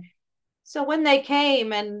on. And so when they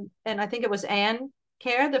came, and I think it was Anne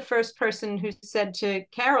Care, the first person who said to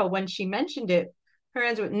Carol when she mentioned it, her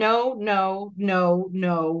answer was no, no, no,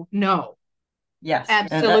 no, no. Yes.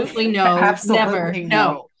 Absolutely no. Absolutely never,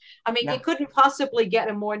 no. I mean, you couldn't possibly get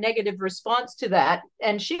a more negative response to that.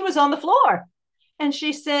 And she was on the floor. And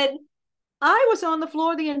she said, I was on the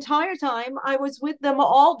floor the entire time. I was with them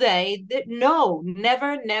all day. No,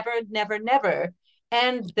 never, never, never, never.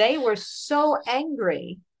 And they were so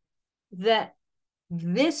angry that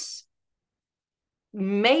this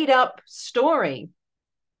made up story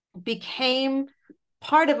became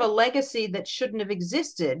part of a legacy that shouldn't have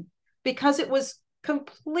existed because it was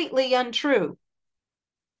completely untrue.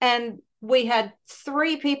 And we had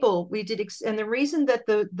 3 people we did, and the reason that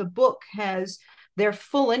the book has their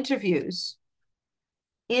full interviews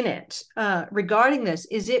in it regarding this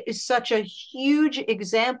is it is such a huge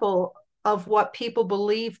example of what people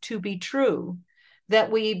believe to be true, that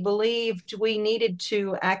we believed we needed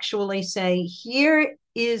to actually say, here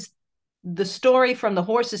is the story from the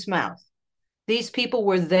horse's mouth. These people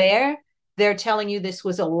were there. They're telling you this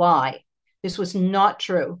was a lie. This was not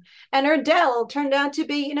true. And Erdell turned out to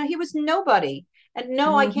be, he was nobody. And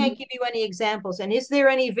no, I can't give you any examples. And is there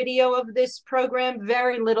any video of this program?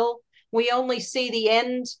 Very little. We only see the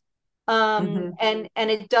end. And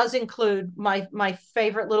it does include my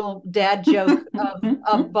favorite little dad joke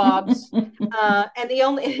of Bob's. And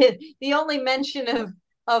the only mention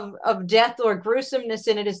of death or gruesomeness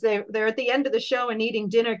in it is they're at the end of the show and eating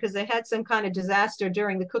dinner because they had some kind of disaster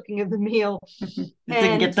during the cooking of the meal. It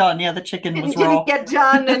didn't get done. Yeah, the chicken was raw. Didn't get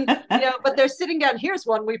done, and but they're sitting down. Here's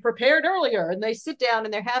one we prepared earlier, and they sit down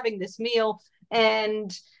and they're having this meal,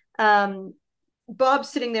 and Bob's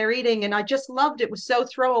sitting there eating, and I just loved it. It was so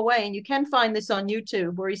throwaway, and you can find this on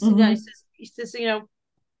YouTube where he says,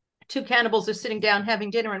 2 cannibals are sitting down having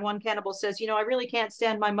dinner, and one cannibal says, I really can't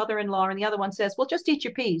stand my mother-in-law, and the other one says, well, just eat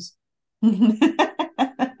your peas. That's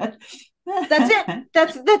it.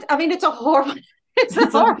 That's I mean, it's a horrible joke.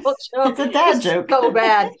 It's a dad joke. So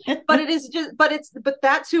bad. But it is just, but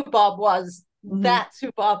that's who Bob was. That's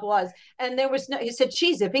who Bob was. And there was he said,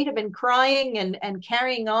 geez, if he'd have been crying and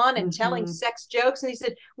carrying on and telling sex jokes, and he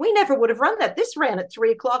said, we never would have run that. This ran at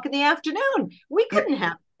 3:00 in the afternoon. We couldn't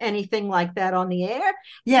have anything like that on the air.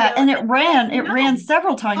 Yeah, and it ran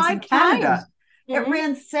several times in Canada. It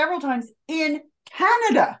ran several times in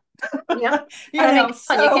Canada. Yeah, you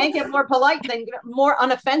can't get more polite more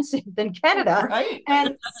unoffensive than Canada. Right.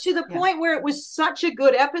 And to the point where it was such a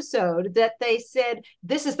good episode that they said,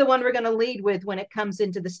 this is the one we're going to lead with when it comes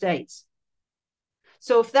into the States.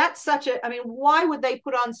 So if that's why would they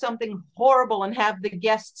put on something horrible and have the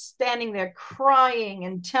guests standing there crying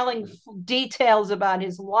and telling details about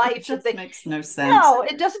his life? It just makes no sense. No,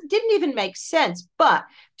 it didn't even make sense. But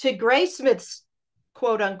to Graysmith's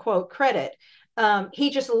quote unquote credit, he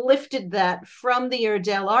just lifted that from the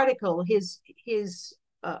Erdell article. His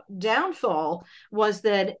downfall was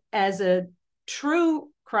that as a true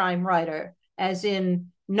crime writer, as in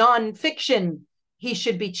nonfiction, he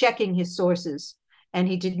should be checking his sources. and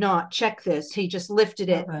he did not check this. He just lifted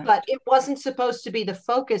it, Okay. but it wasn't supposed to be the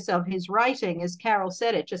focus of his writing. As Carol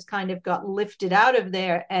said, it just kind of got lifted out of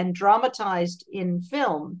there and dramatized in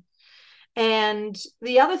film. And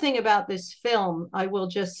the other thing about this film, I will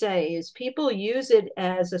just say, is people use it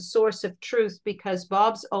as a source of truth because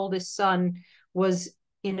Bob's oldest son was,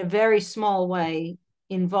 in a very small way,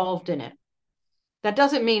 involved in it. That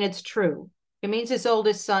doesn't mean it's true. It means his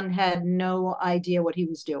oldest son had no idea what he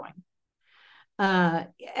was doing.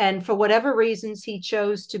 And for whatever reasons he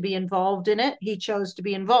chose to be involved in it, he chose to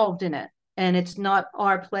be involved in it. And it's not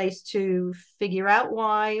our place to figure out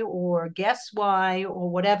why or guess why or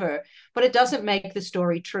whatever, but it doesn't make the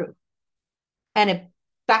story true. And it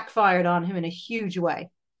backfired on him in a huge way.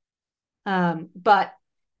 But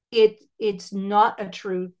it's not a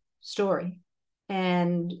true story.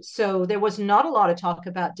 And so there was not a lot of talk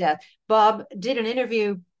about death. Bob did an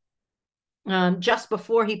interview just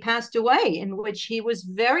before he passed away, in which he was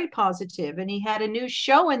very positive, and he had a new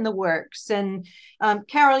show in the works. And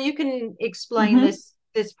Carol, you can explain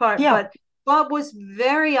this part, Yeah. but Bob was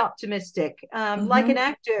very optimistic. Like an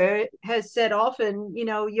actor has said often, you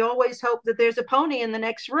know, you always hope that there's a pony in the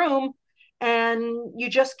next room, and you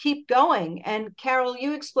just keep going. And Carol,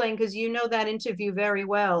 you explain, because you know that interview very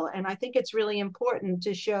well, and I think it's really important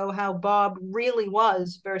to show how Bob really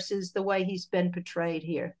was versus the way he's been portrayed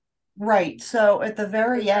here. Right. So at the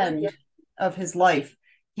very end of his life,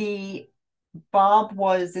 Bob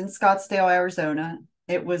was in Scottsdale, Arizona.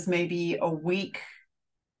 It was maybe a week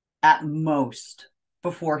at most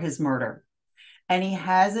before his murder. And he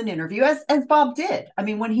has an interview, as Bob did. I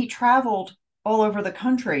mean, when he traveled all over the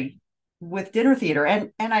country with dinner theater.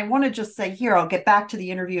 And I want to just say here, I'll get back to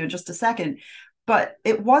the interview in just a second, but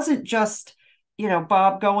it wasn't just, you know,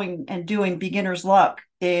 Bob going and doing beginner's luck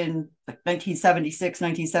in 1976,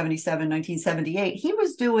 1977, 1978. He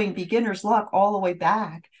was doing beginner's luck all the way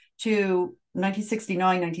back to 1969,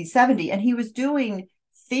 1970, and he was doing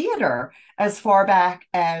theater as far back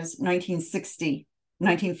as 1960,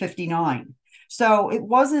 1959. So it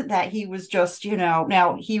wasn't that he was just, you know,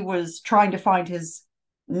 now he was trying to find his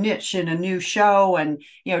niche in a new show and,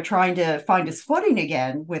 you know, trying to find his footing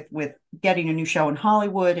again with getting a new show in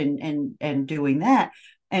Hollywood and doing that.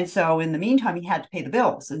 And so in the meantime, he had to pay the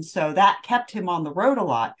bills. And so that kept him on the road a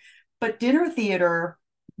lot. But dinner theater,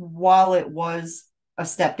 while it was a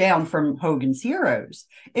step down from Hogan's Heroes,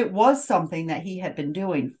 it was something that he had been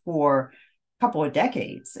doing for a couple of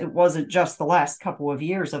decades. It wasn't just the last couple of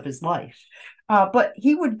years of his life. But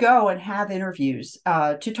he would go and have interviews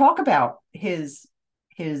to talk about his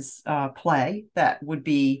play that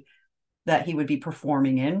he would be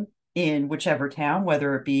performing in whichever town,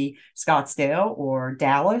 whether it be Scottsdale or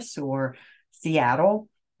Dallas or Seattle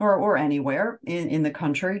or anywhere in the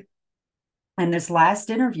country. And this last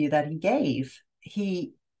interview that he gave,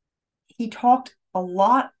 he talked a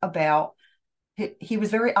lot about, he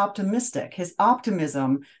was very optimistic. His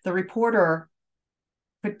optimism, the reporter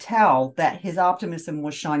could tell that his optimism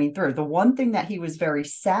was shining through. The one thing that he was very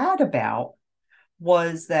sad about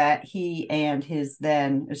was that he and his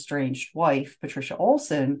then estranged wife, Patricia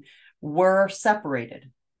Olson, were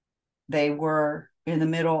separated. They were in the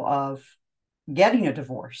middle of getting a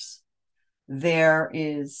divorce. There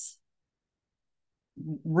is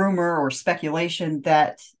rumor or speculation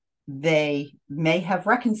that they may have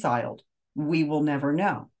reconciled. We will never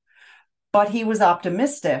know. But he was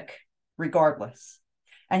optimistic regardless.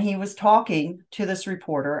 And he was talking to this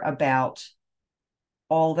reporter about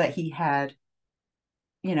all that he had,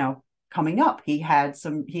 you know, coming up. He had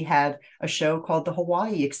a show called The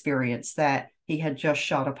Hawaii Experience that he had just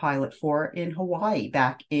shot a pilot for in Hawaii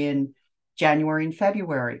back in January and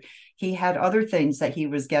February. He had other things that he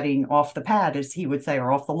was getting off the pad, as he would say,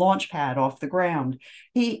 or off the launch pad, off the ground.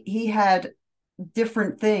 He had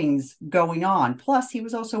different things going on. Plus, he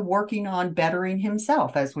was also working on bettering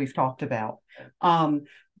himself, as we've talked about.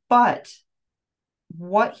 But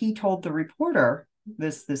what he told the reporter,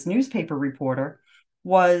 this newspaper reporter,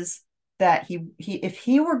 was that he if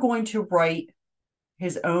he were going to write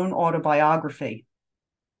his own autobiography,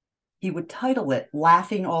 he would title it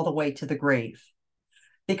 "Laughing All the Way to the Grave,"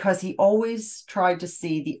 because he always tried to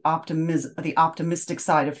see the optimistic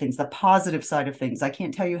side of things, the positive side of things. I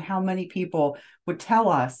can't tell you how many people would tell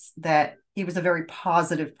us that he was a very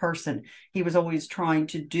positive person. He was always trying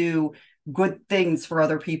to do good things for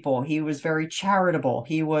other people. He was very charitable.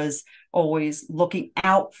 He was always looking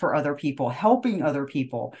out for other people, helping other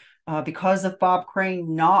people. Because of Bob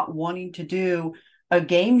Crane not wanting to do a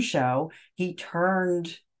game show, he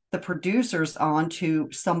turned the producers on to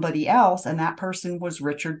somebody else, and that person was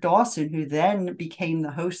Richard Dawson, who then became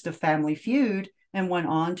the host of Family Feud and went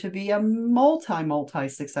on to be a multi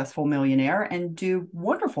successful millionaire and do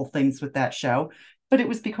wonderful things with that show. But it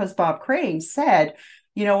was because Bob Crane said,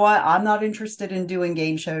 you know what, I'm not interested in doing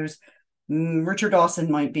game shows. Richard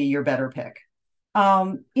Dawson might be your better pick.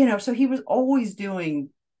 So he was always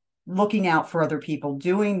looking out for other people,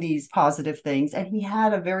 doing these positive things. And he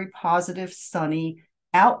had a very positive, sunny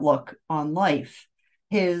outlook on life.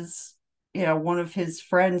 One of his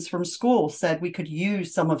friends from school said we could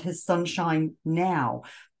use some of his sunshine now.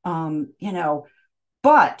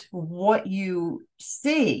 But what you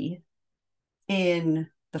see in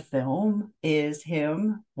the film is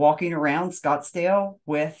him walking around Scottsdale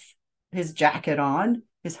with his jacket on,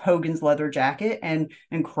 his Hogan's leather jacket, and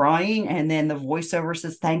crying, and then the voiceover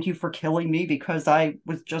says, "Thank you for killing me because I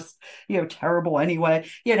was just terrible anyway."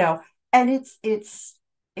 And it's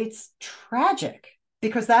tragic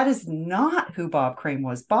because that is not who Bob Crane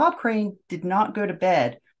was. Bob Crane did not go to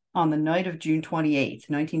bed on the night of June 28th,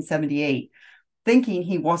 1978, thinking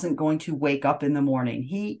he wasn't going to wake up in the morning.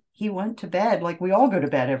 He went to bed like we all go to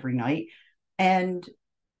bed every night, and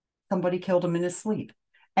somebody killed him in his sleep.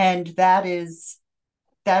 And that is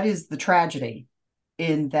the tragedy,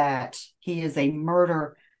 in that he is a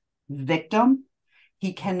murder victim.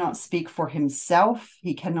 He cannot speak for himself.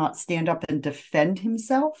 He cannot stand up and defend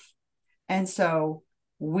himself. And so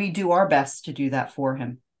we do our best to do that for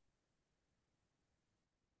him.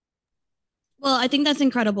 Well, I think that's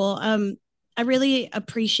incredible. I really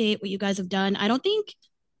appreciate what you guys have done.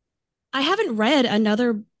 I haven't read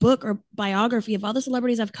another book or biography of all the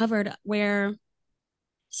celebrities I've covered where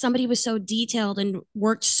somebody was so detailed and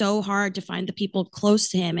worked so hard to find the people close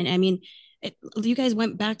to him. And I mean, you guys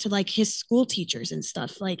went back to like his school teachers and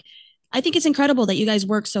stuff. Like, I think it's incredible that you guys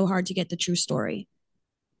worked so hard to get the true story.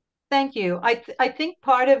 Thank you. I think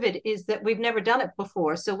part of it is that we've never done it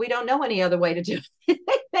before, so we don't know any other way to do it.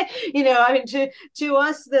 I mean, to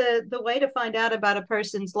us, the way to find out about a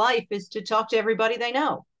person's life is to talk to everybody they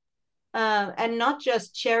know, and not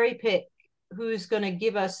just cherry pick who's going to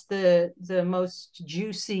give us the most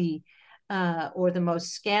juicy or the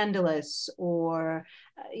most scandalous or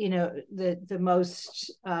the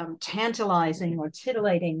most tantalizing or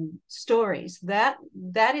titillating stories. That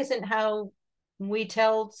isn't how we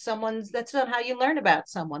tell that's not how you learn about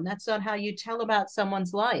someone. That's not how you tell about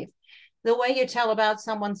someone's life. The way you tell about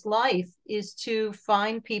someone's life is to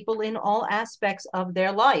find people in all aspects of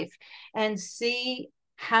their life and see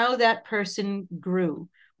how that person grew.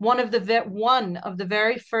 One of the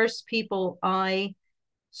very first people I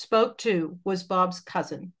spoke to was Bob's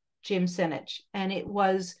cousin, Jim Senich, and it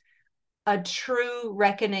was a true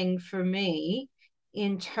reckoning for me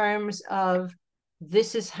in terms of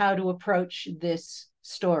this is how to approach this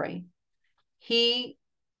story. He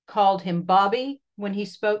called him Bobby when he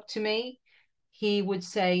spoke to me. He would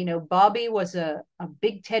say, Bobby was a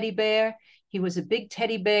big teddy bear. He was a big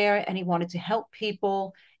teddy bear and he wanted to help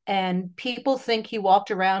people. And people think he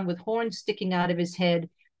walked around with horns sticking out of his head,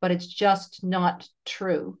 but it's just not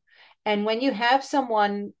true. And when you have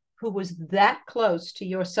someone who was that close to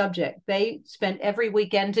your subject, they spent every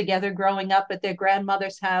weekend together growing up at their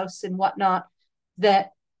grandmother's house and whatnot, that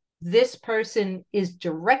this person is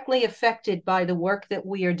directly affected by the work that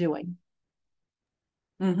we are doing.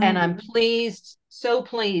 Mm-hmm. And I'm so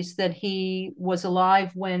pleased that he was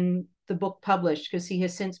alive when the book published, because he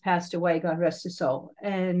has since passed away, God rest his soul.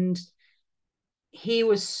 And he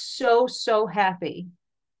was so happy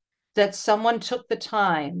that someone took the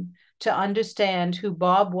time to understand who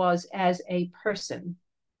Bob was as a person.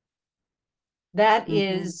 That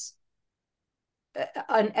is,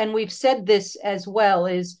 and we've said this as well,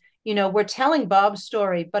 is, we're telling Bob's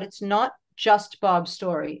story, but it's not just Bob's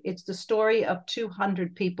story. It's the story of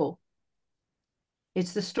 200 people.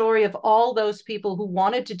 It's the story of all those people who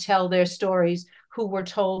wanted to tell their stories, who were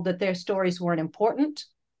told that their stories weren't important,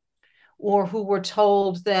 or who were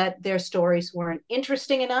told that their stories weren't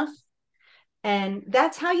interesting enough. And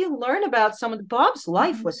that's how you learn about someone. Bob's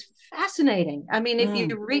life was fascinating. I mean, if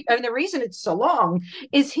you read, the reason it's so long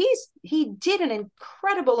is he did an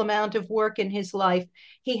incredible amount of work in his life.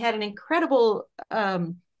 He had an incredible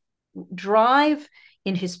drive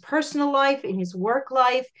in his personal life, in his work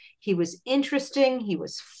life. He was interesting. He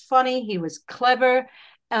was funny. He was clever.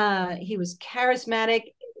 He was charismatic.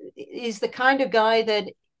 He's the kind of guy that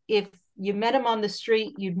if you met him on the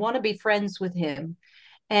street, you'd want to be friends with him.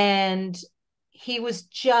 And he was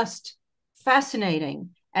just fascinating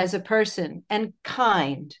as a person and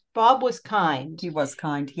kind. Bob was kind. He was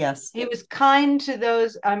kind, yes. He was kind to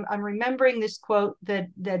those. I'm remembering this quote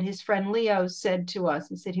that his friend Leo said to us.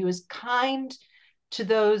 He said he was kind to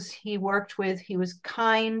those he worked with. He was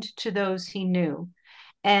kind to those he knew.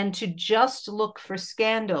 And to just look for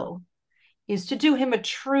scandal is to do him a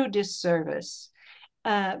true disservice,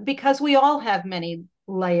 because we all have many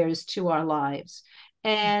layers to our lives.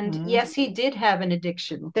 And yes, he did have an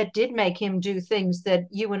addiction that did make him do things that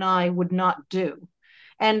you and I would not do,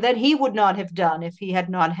 and that he would not have done if he had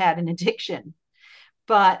not had an addiction.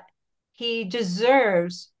 But he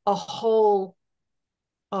deserves a whole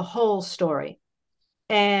story.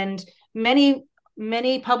 And many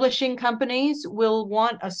publishing companies will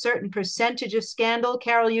want a certain percentage of scandal.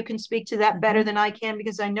 Carol, you can speak to that better than I can,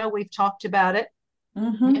 because I know we've talked about it.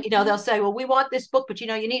 They'll say, well, we want this book, but you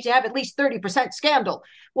need to have at least 30% scandal.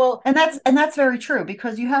 Well, and that's very true,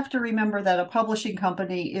 because you have to remember that a publishing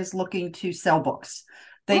company is looking to sell books.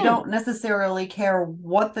 They don't necessarily care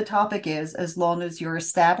what the topic is, as long as you're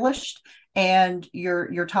established and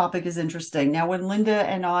your topic is interesting. Now, when Linda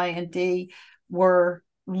and I and Dee were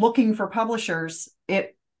looking for publishers,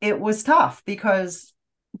 it was tough, because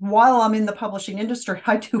while I'm in the publishing industry,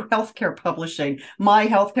 I do healthcare publishing. My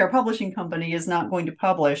healthcare publishing company is not going to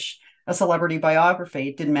publish a celebrity biography.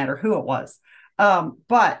 It didn't matter who it was.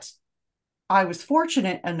 But I was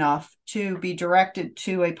fortunate enough to be directed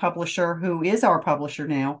to a publisher who is our publisher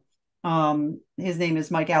now. His name is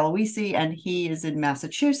Mike Aloisi, and he is in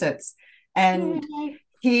Massachusetts. And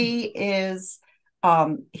he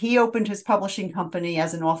opened his publishing company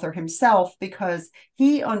as an author himself, because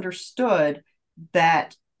he understood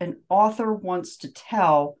that an author wants to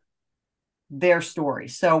tell their story.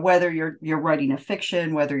 So whether you're writing a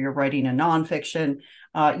fiction, whether you're writing a nonfiction,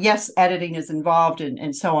 yes, editing is involved,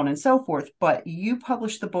 and so on and so forth, but you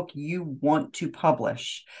publish the book you want to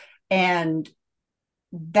publish. And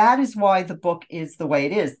that is why the book is the way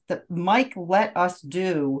it is. That Mike let us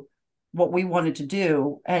do what we wanted to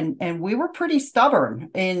do, and we were pretty stubborn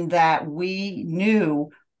in that we knew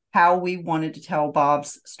how we wanted to tell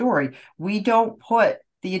Bob's story. We don't put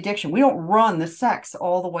the addiction, we don't run the sex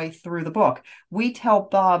all the way through the book. We tell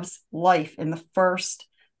Bob's life in the first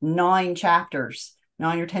 9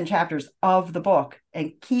 or 10 chapters of the book,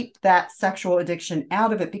 and keep that sexual addiction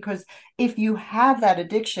out of it. Because if you have that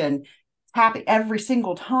addiction happen every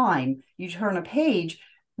single time you turn a page,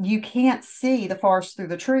 you can't see the forest through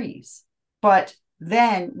the trees. But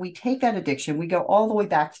then we take that addiction, we go all the way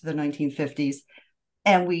back to the 1950s,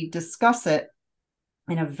 and we discuss it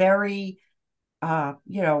in a very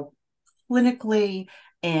clinically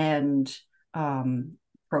and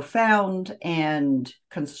profound and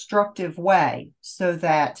constructive way, so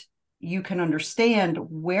that you can understand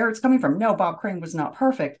where it's coming from. No, Bob Crane was not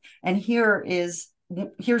perfect, and here's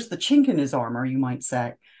the chink in his armor, you might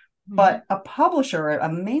say. But a publisher, a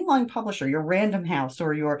mainline publisher, your Random House,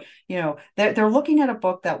 or they're looking at a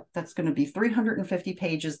book that's going to be 350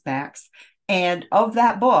 pages max, and of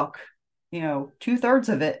that book, 2/3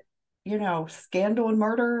 of it, scandal and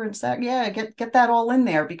murder and sex. Yeah, get that all in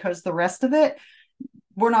there, because the rest of it,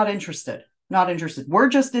 we're not interested. We're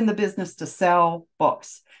just in the business to sell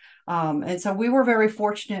books. And so we were very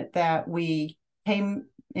fortunate that we came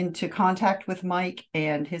into contact with Mike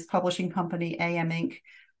and his publishing company, AM Inc.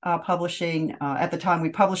 Publishing. At the time we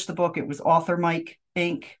published the book, it was Author Mike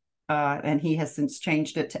Inc. And he has since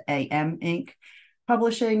changed it to AM Inc.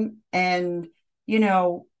 Publishing. And,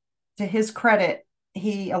 to his credit,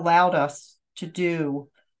 he allowed us to do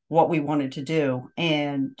what we wanted to do.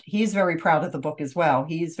 And he's very proud of the book as well.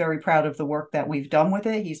 He's very proud of the work that we've done with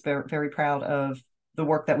it. He's very, very proud of the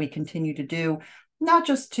work that we continue to do, not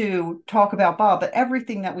just to talk about Bob, but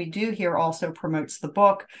everything that we do here also promotes the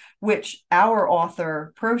book, which our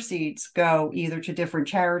author proceeds go either to different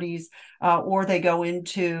charities or they go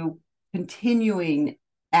into continuing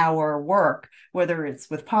our work, whether it's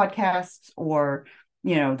with podcasts or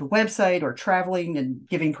the website, or traveling and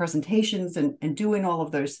giving presentations and doing all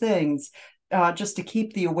of those things, just to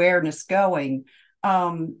keep the awareness going.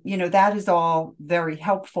 That is all very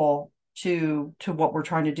helpful to what we're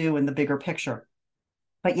trying to do in the bigger picture.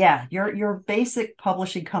 But yeah, your basic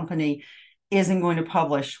publishing company isn't going to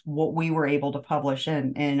publish what we were able to publish.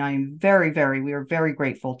 And I'm we are very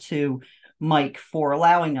grateful to Mike for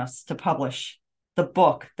allowing us to publish the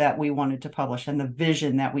book that we wanted to publish, and the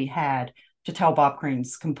vision that we had to tell Bob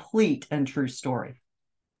Crane's complete and true story.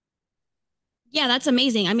 Yeah, that's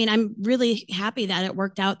amazing. I mean, I'm really happy that it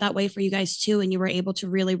worked out that way for you guys too, and you were able to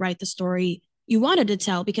really write the story you wanted to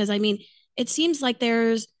tell. Because I mean, it seems like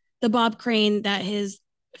there's the Bob Crane that his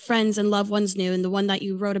friends and loved ones knew, and the one that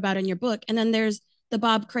you wrote about in your book, and then there's the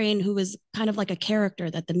Bob Crane who was kind of like a character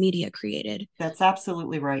that the media created. That's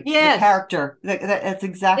absolutely right. Yes. The character. That's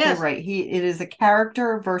exactly right. It is a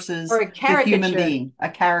character versus or a the human being. A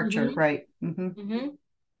character, right. Mm-hmm.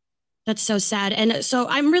 That's so sad. And so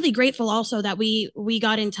I'm really grateful also that we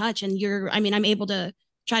got in touch and I'm able to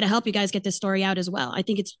try to help you guys get this story out as well. I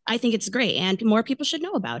think it's great and more people should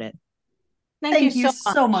know about it. Thank you Thank you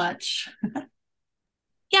so so much. much.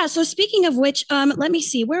 Yeah, so speaking of which, let me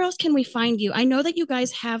see, where else can we find you? I know that you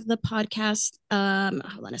guys have the podcast,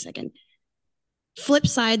 hold on a second. Flip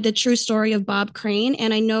Side, the true story of Bob Crane.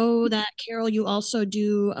 And I know that Carol, you also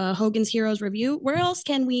do Hogan's Heroes Review. Where else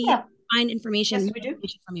can we Yeah. find information, Yes, we do.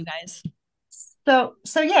 from you guys? So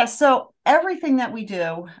everything that we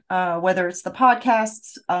do, whether it's the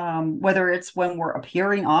podcasts, whether it's when we're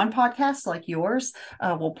appearing on podcasts like yours,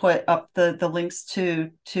 we'll put up the links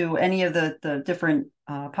to any of the different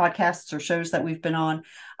podcasts or shows that we've been on.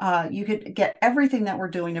 You could get everything that we're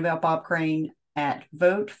doing about Bob Crane at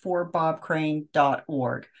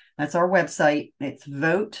voteforbobcrane.org. That's our website. It's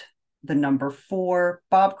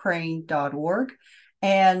bobcrane.org.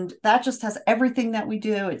 And that just has everything that we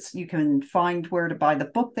do. You can find where to buy the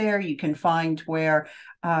book there. You can find where,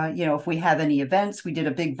 if we have any events. We did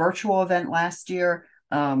a big virtual event last year.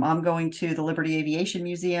 I'm going to the Liberty Aviation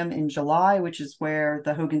Museum in July, which is where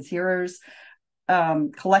the Hogan's Heroes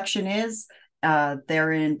collection is.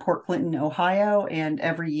 They're in Port Clinton, Ohio, and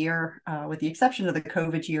every year, with the exception of the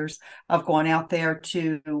COVID years, I've gone out there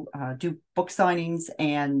to do book signings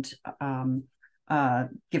and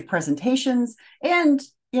give presentations. And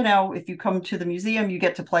if you come to the museum, you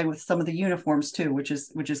get to play with some of the uniforms too, which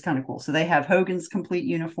is kind of cool. So they have Hogan's complete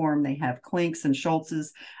uniform, they have Klink's and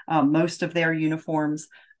Schultz's most of their uniforms.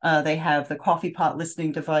 They have the coffee pot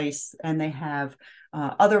listening device, and they have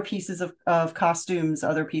other pieces of costumes,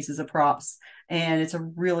 other pieces of props. And it's a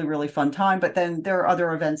really, really fun time. But then there are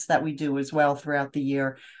other events that we do as well throughout the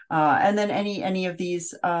year. And then any of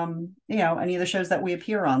these, any of the shows that we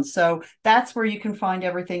appear on. So that's where you can find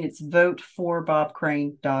everything. It's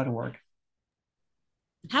voteforbobcrane.org.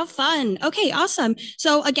 How fun. Okay, awesome.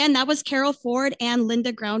 So again, that was Carol Ford and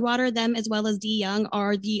Linda Groundwater. Them as well as Dee Young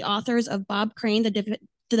are the authors of Bob Crane, the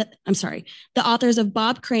authors of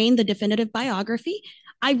Bob Crane, the Definitive Biography.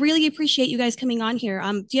 I really appreciate you guys coming on here.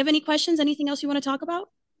 Do you have any questions? Anything else you want to talk about?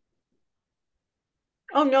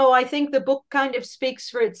 Oh, no, I think the book kind of speaks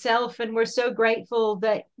for itself, and we're so grateful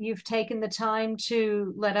that you've taken the time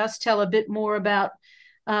to let us tell a bit more about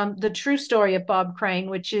the true story of Bob Crane,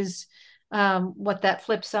 which is what that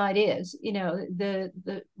flip side is.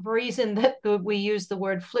 The reason that we use the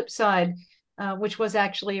word flip side, which was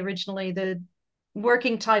actually originally the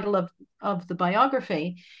working title of the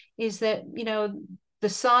biography, is that, the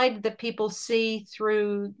side that people see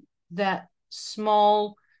through that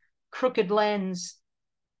small crooked lens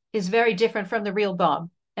is very different from the real Bob.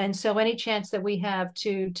 And so any chance that we have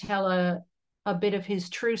to tell a bit of his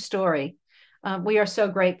true story, we are so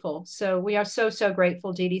grateful. So we are so, so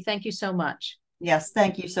grateful, Didi. Thank you so much. Yes,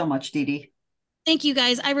 thank you so much, Didi. Thank you,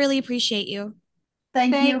 guys. I really appreciate you.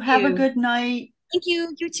 Thank you. Have a good night. Thank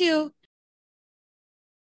you. You too.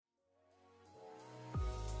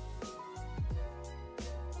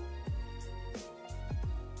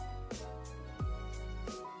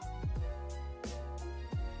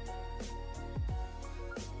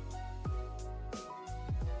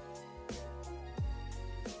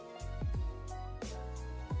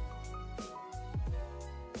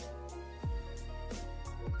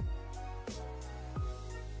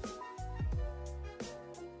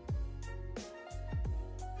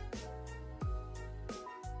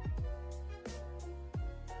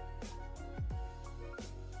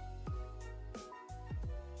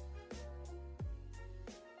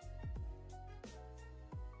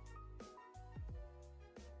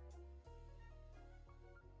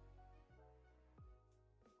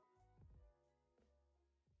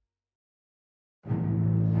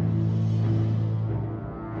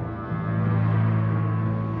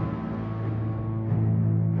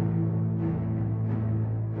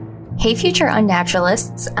 Hey, future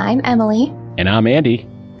unnaturalists, I'm Emily. And I'm Andy.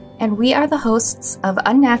 And we are the hosts of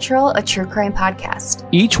Unnatural, a true crime podcast.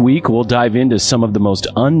 Each week, we'll dive into some of the most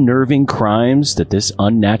unnerving crimes that this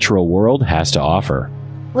unnatural world has to offer.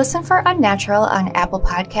 Listen for Unnatural on Apple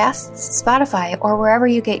Podcasts, Spotify, or wherever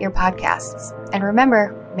you get your podcasts. And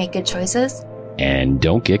remember, make good choices. And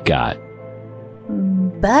don't get got.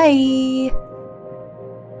 Bye.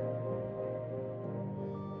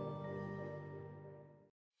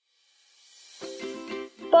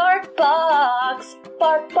 Bark box,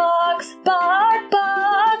 bark box, bark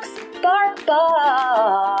box, bark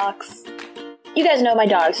box. You guys know my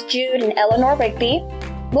dogs, Jude and Eleanor Rigby.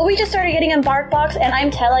 Well, we just started getting them bark box, and I'm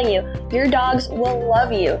telling you, your dogs will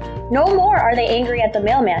love you. No more are they angry at the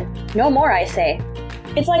mailman. No more, I say.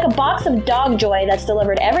 It's like a box of dog joy that's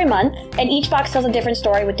delivered every month, and each box tells a different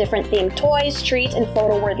story with different themed toys, treats, and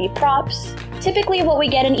photo-worthy props. Typically, what we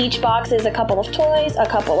get in each box is a couple of toys, a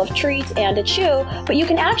couple of treats, and a chew, but you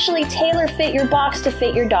can actually tailor fit your box to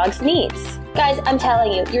fit your dog's needs. Guys, I'm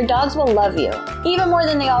telling you, your dogs will love you, even more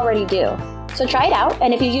than they already do. So try it out,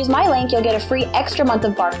 and if you use my link, you'll get a free extra month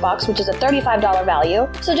of BarkBox, which is a $35 value.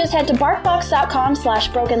 So just head to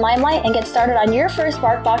barkbox.com/brokenlimelight and get started on your first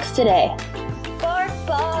BarkBox today.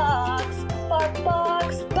 BarkBox,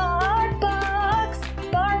 BarkBox, BarkBox,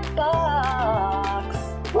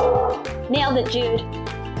 BarkBox. Nailed it, Jude.